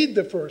stayed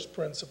the first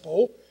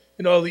principle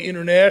in all the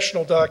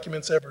international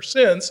documents ever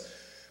since,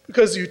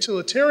 because the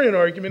utilitarian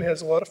argument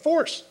has a lot of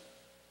force.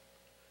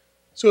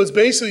 So it's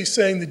basically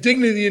saying the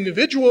dignity of the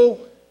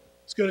individual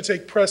is going to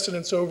take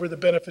precedence over the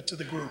benefit to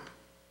the group.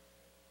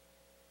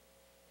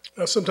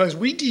 Now, sometimes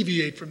we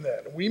deviate from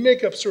that, and we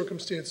make up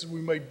circumstances where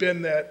we might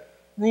bend that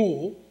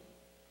rule.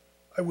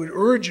 I would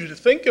urge you to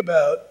think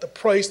about the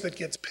price that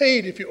gets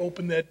paid if you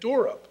open that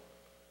door up.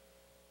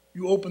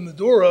 You open the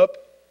door up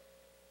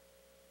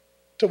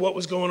to what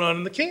was going on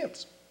in the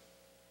camps.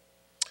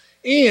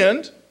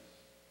 And,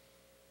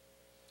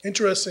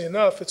 interestingly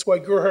enough, it's why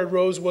Gerhard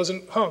Rose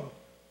wasn't hung.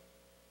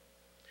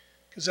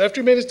 Because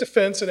after he made his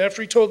defense and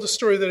after he told the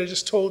story that I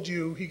just told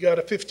you, he got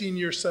a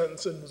 15-year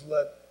sentence and was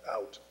let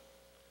out.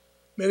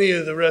 Many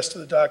of the rest of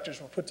the doctors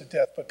were put to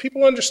death, but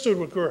people understood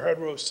what Gerhard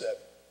Rose said.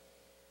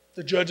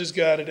 The judges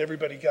got it,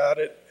 everybody got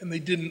it, and they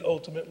didn't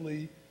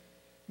ultimately.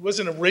 He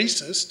wasn't a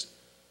racist.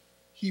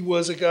 He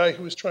was a guy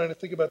who was trying to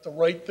think about the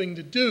right thing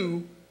to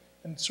do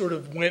and sort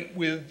of went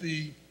with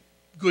the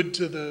good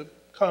to the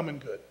common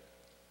good.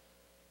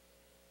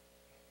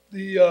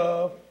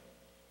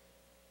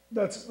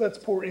 That's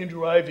poor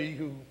Andrew Ivy,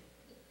 who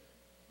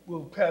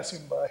will pass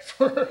him by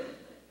for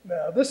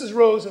now. This is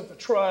Rose at the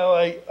trial.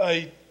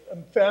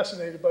 I'm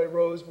fascinated by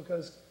Rose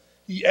because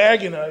he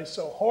agonized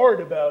so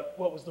hard about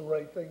what was the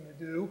right thing to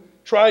do,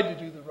 tried to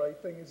do the right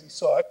thing as he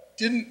saw it,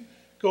 didn't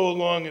go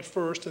along at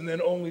first, and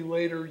then only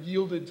later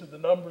yielded to the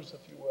numbers,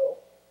 if you will.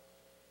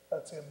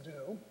 That's him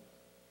too.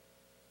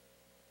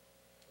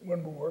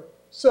 One more.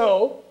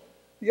 So,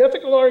 the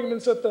ethical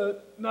arguments that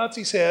the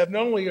Nazis have,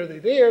 not only are they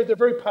there, they're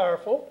very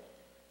powerful.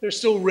 They're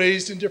still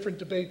raised in different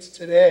debates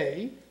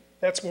today.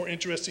 That's more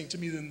interesting to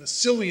me than the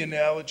silly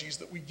analogies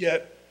that we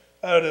get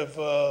out of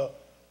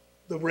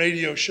the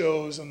radio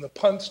shows and the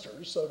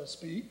punsters, so to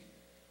speak.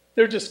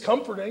 They're just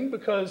comforting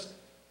because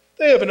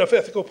they have enough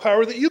ethical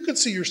power that you could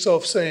see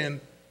yourself saying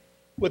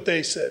what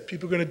they said.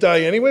 People are going to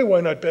die anyway,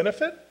 why not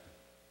benefit?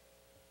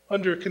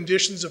 Under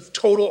conditions of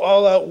total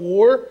all-out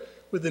war,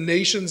 with the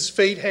nation's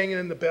fate hanging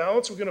in the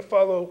balance, we're going to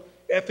follow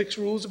ethics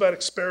rules about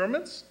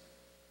experiments?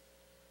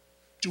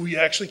 Do we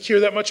actually care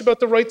that much about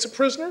the rights of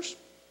prisoners?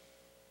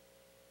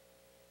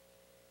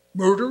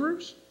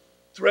 Murderers?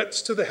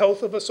 Threats to the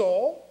health of us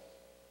all?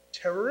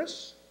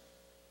 Terrorists?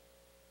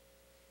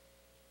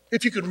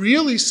 If you could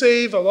really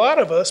save a lot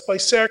of us by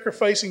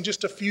sacrificing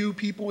just a few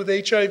people with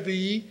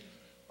HIV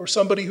or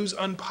somebody who's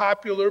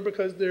unpopular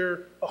because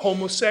they're a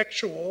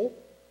homosexual,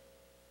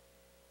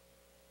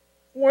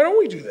 why don't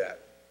we do that?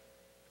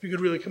 If you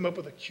could really come up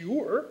with a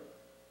cure.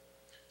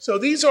 So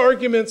these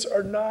arguments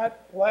are not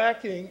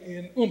lacking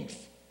in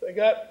oomph. They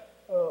got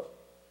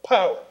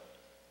power.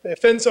 They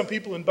offend some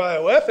people in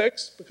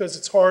bioethics because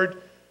it's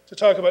hard to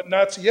talk about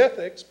Nazi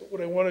ethics, but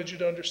what I wanted you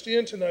to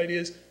understand tonight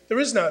is there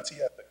is Nazi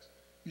ethics.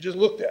 You just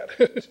looked at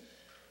it.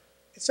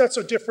 It's not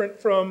so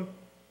different from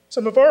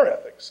some of our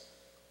ethics,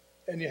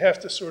 and you have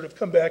to sort of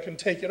come back and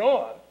take it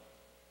on.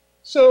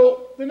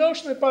 So the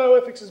notion that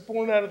bioethics is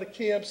born out of the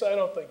camps, I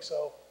don't think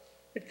so.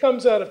 It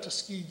comes out of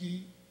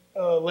Tuskegee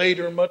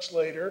later, much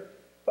later.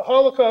 The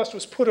Holocaust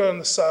was put on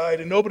the side,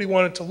 and nobody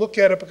wanted to look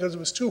at it because it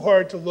was too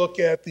hard to look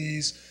at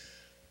the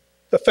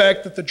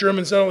fact that the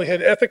Germans not only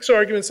had ethics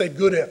arguments, they had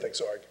good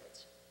ethics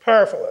arguments,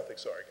 powerful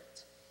ethics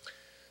arguments.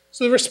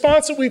 So the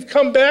response that we've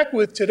come back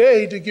with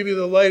today to give you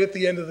the light at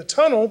the end of the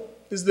tunnel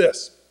is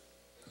this.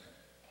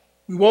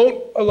 We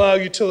won't allow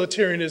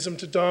utilitarianism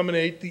to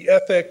dominate the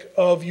ethic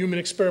of human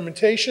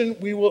experimentation.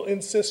 We will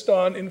insist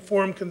on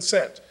informed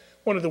consent.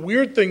 One of the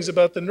weird things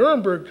about the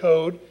Nuremberg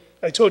Code,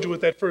 I told you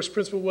what that first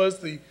principle was,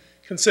 the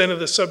consent of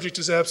the subject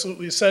is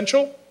absolutely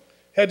essential,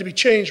 had to be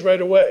changed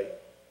right away.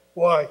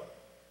 Why?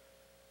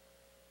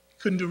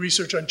 Couldn't do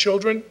research on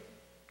children,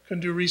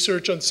 couldn't do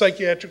research on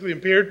psychiatrically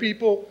impaired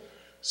people,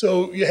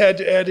 so you had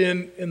to add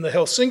in the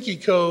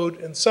Helsinki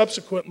Code, and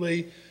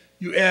subsequently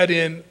you add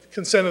in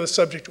consent of the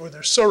subject or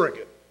their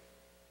surrogate,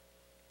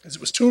 because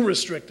it was too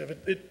restrictive.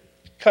 It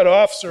cut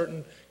off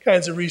certain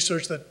kinds of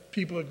research that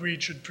people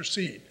agreed should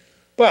proceed.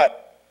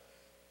 But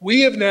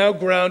we have now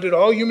grounded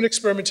all human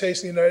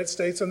experimentation in the United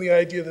States on the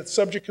idea that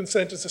subject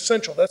consent is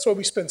essential. That's why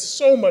we spend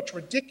so much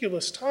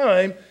ridiculous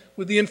time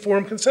with the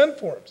informed consent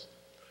forms.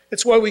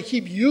 It's why we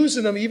keep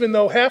using them, even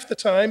though half the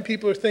time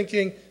people are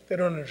thinking they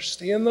don't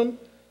understand them.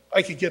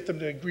 I could get them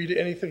to agree to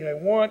anything I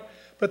want.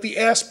 But the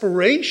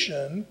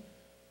aspiration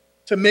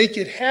to make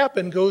it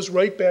happen goes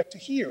right back to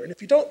here. And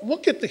if you don't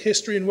look at the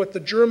history and what the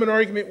German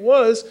argument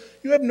was,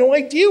 you have no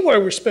idea why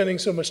we're spending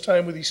so much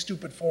time with these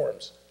stupid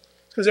forms.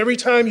 Because every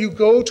time you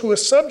go to a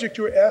subject,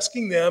 you're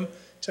asking them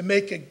to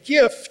make a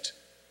gift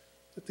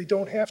that they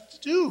don't have to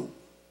do,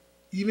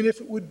 even if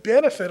it would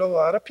benefit a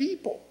lot of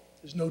people.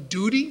 There's no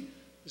duty,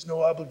 there's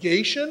no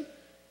obligation.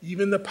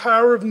 Even the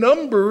power of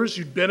numbers,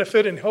 you'd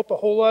benefit and help a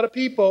whole lot of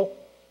people.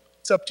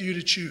 It's up to you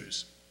to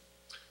choose.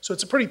 So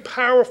it's a pretty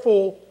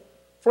powerful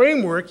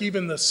framework.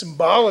 Even the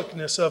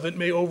symbolicness of it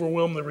may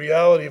overwhelm the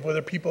reality of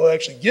whether people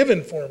actually give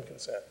informed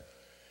consent.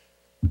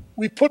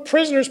 We put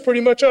prisoners pretty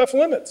much off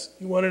limits.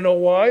 You want to know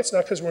why? It's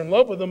not because we're in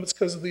love with them, it's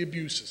because of the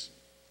abuses.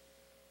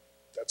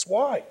 That's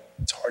why.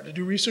 It's hard to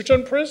do research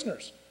on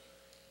prisoners.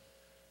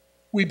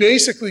 We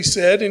basically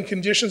said in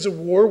conditions of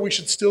war, we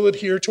should still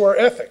adhere to our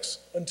ethics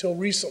until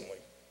recently.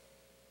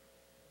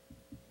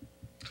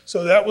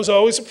 So that was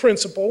always a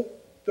principle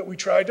that we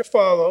tried to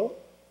follow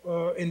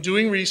in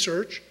doing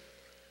research.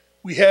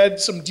 We had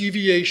some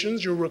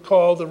deviations. You'll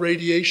recall the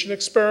radiation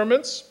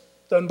experiments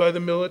done by the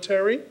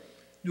military,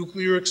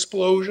 nuclear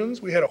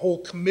explosions. We had a whole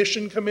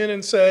commission come in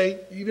and say,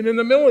 even in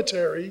the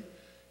military, you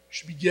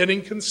should be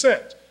getting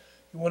consent.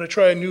 You want to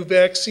try a new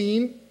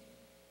vaccine?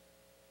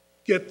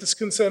 Get this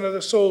consent of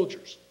the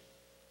soldiers.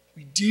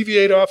 We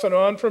deviate off and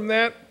on from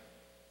that.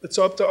 It's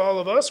up to all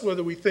of us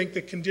whether we think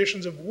that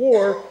conditions of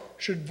war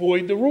should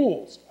void the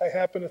rules. I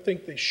happen to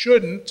think they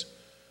shouldn't,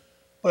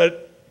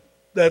 but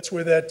that's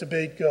where that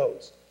debate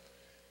goes.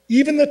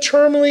 Even the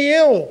terminally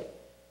ill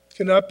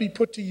cannot be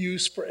put to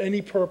use for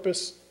any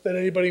purpose that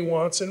anybody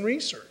wants in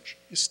research.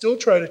 You still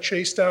try to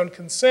chase down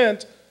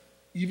consent,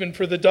 even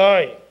for the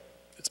dying.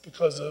 It's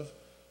because of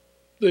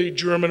the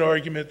German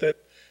argument that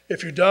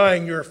if you're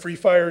dying, you're a free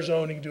fire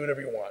zone, you can do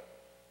whatever you want.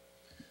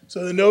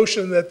 So the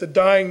notion that the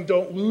dying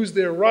don't lose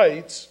their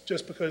rights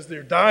just because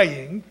they're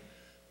dying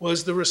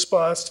was the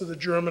response to the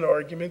German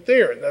argument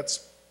there. And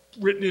that's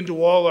written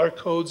into all our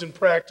codes and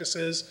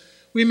practices.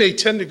 We may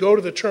tend to go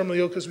to the terminally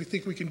ill because we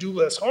think we can do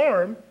less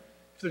harm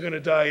if they're going to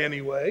die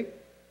anyway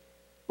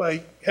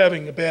by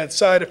having a bad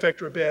side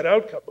effect or a bad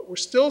outcome. But we're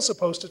still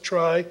supposed to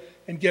try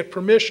and get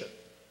permission.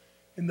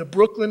 In the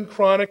Brooklyn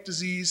chronic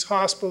disease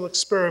hospital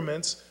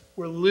experiments,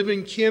 where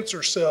living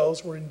cancer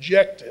cells were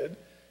injected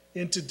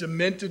into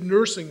demented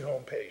nursing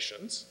home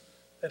patients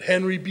that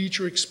Henry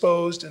Beecher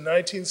exposed in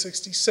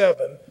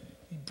 1967,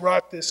 He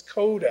brought this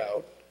code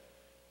out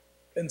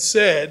and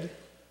said,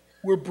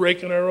 we're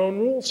breaking our own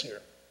rules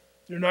here.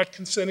 You're not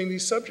consenting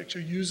these subjects.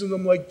 You're using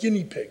them like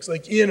guinea pigs,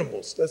 like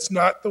animals. That's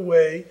not the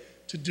way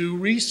to do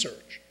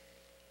research.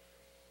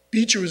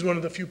 Beecher was one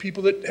of the few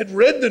people that had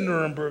read the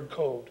Nuremberg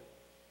Code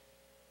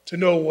to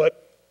know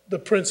what the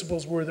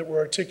principles were that were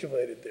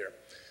articulated there.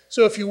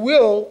 So if you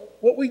will,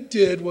 what we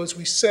did was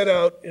we set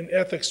out in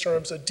ethics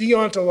terms a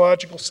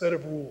deontological set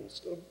of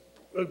rules,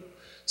 a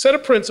set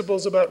of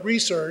principles about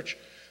research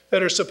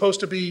that are supposed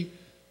to be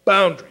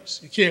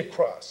boundaries you can't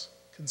cross.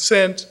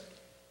 Consent,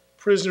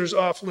 prisoners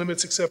off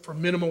limits except for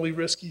minimally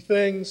risky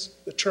things,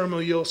 the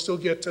terminally ill still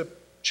get to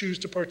choose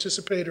to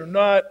participate or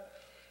not.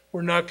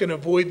 We're not going to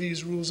avoid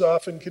these rules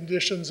off in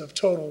conditions of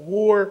total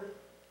war.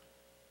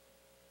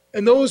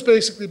 And those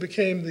basically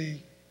became the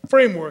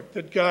framework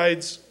that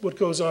guides what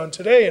goes on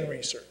today in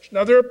research.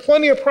 Now, there are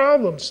plenty of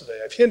problems today.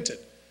 I've hinted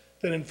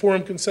that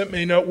informed consent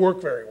may not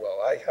work very well.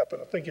 I happen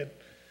to think it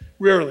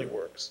rarely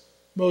works.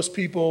 Most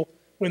people,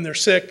 when they're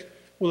sick,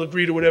 will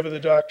agree to whatever the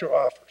doctor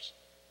offers.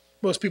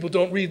 Most people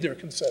don't read their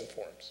consent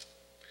forms.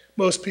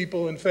 Most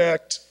people, in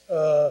fact,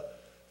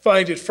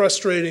 find it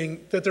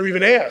frustrating that they're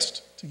even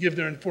asked to give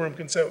their informed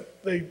consent.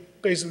 They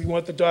basically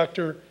want the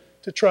doctor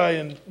to try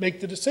and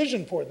make the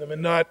decision for them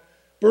and not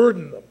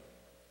burden them.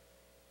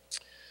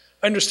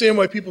 I understand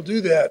why people do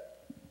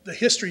that. The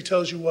history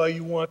tells you why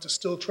you want to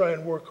still try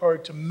and work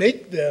hard to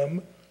make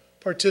them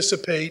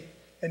participate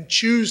and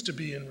choose to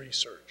be in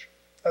research.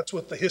 That's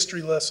what the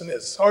history lesson is.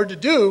 It's hard to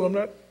do. I'm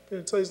not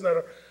going to tell you it's not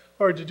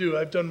hard to do.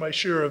 I've done my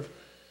share of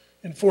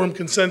informed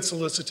consent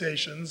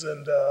solicitations,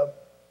 and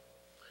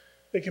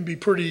they can be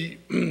pretty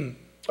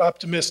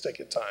optimistic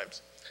at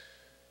times.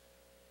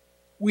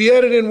 We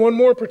added in one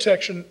more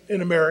protection in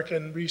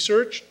American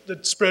research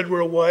that spread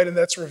worldwide, and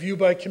that's review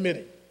by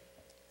committee.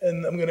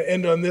 And I'm going to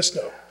end on this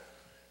note.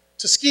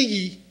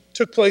 Tuskegee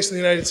took place in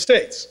the United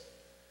States.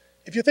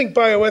 If you think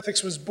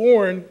bioethics was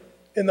born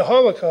in the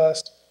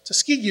Holocaust,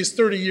 Tuskegee is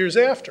 30 years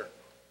after.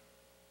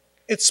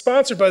 It's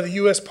sponsored by the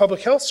US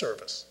Public Health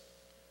Service.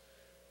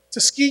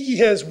 Tuskegee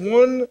has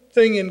one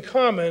thing in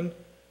common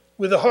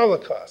with the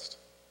Holocaust.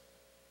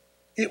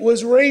 It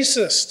was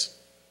racist.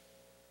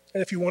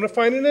 And if you want to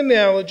find an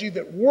analogy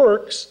that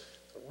works,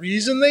 the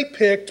reason they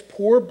picked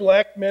poor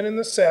black men in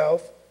the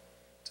South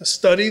to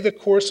study the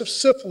course of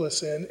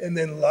syphilis in and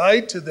then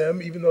lied to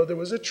them, even though there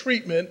was a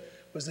treatment,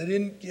 was they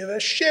didn't give a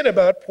shit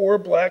about poor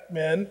black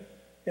men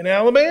in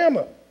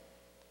Alabama.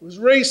 It was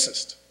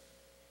racist,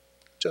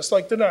 just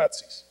like the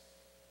Nazis.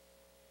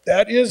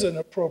 That is an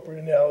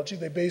appropriate analogy.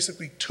 They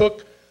basically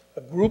took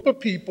a group of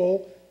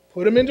people,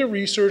 put them into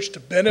research to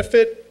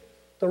benefit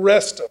the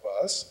rest of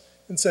us,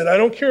 and said, I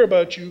don't care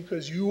about you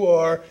because you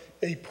are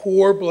a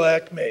poor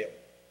black male.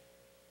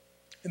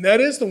 And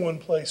that is the one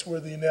place where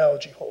the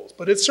analogy holds.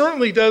 But it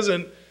certainly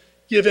doesn't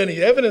give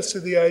any evidence to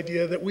the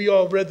idea that we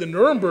all read the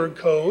Nuremberg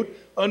Code,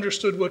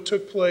 understood what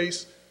took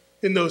place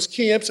in those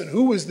camps and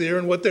who was there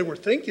and what they were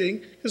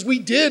thinking, because we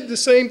did the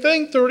same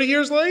thing 30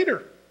 years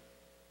later.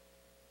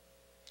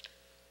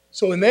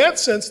 So in that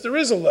sense, there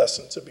is a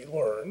lesson to be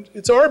learned.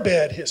 It's our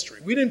bad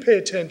history. We didn't pay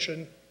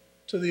attention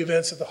to the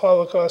events of the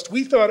Holocaust.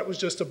 We thought it was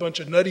just a bunch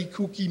of nutty,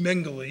 kooky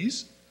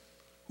Mengeles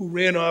who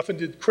ran off and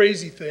did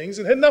crazy things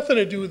and had nothing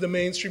to do with the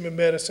mainstream of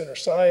medicine or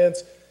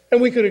science,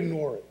 and we could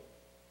ignore it.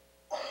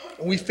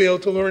 And we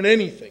failed to learn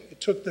anything. It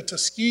took the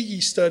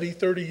Tuskegee study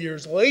 30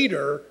 years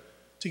later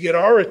to get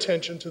our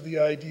attention to the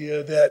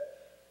idea that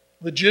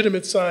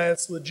legitimate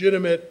science,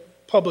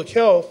 legitimate public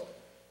health,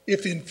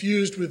 if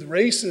infused with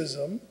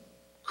racism,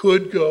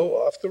 could go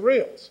off the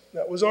rails.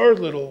 That was our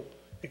little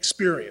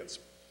experience.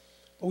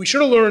 But we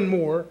should have learned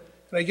more,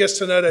 and I guess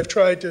tonight I've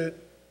tried to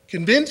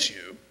convince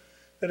you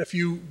that if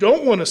you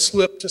don't want to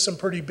slip to some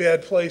pretty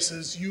bad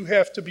places, you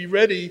have to be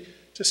ready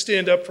to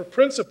stand up for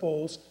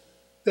principles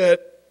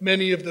that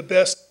many of the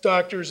best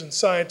doctors and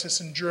scientists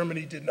in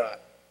Germany did not.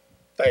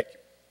 Thank you.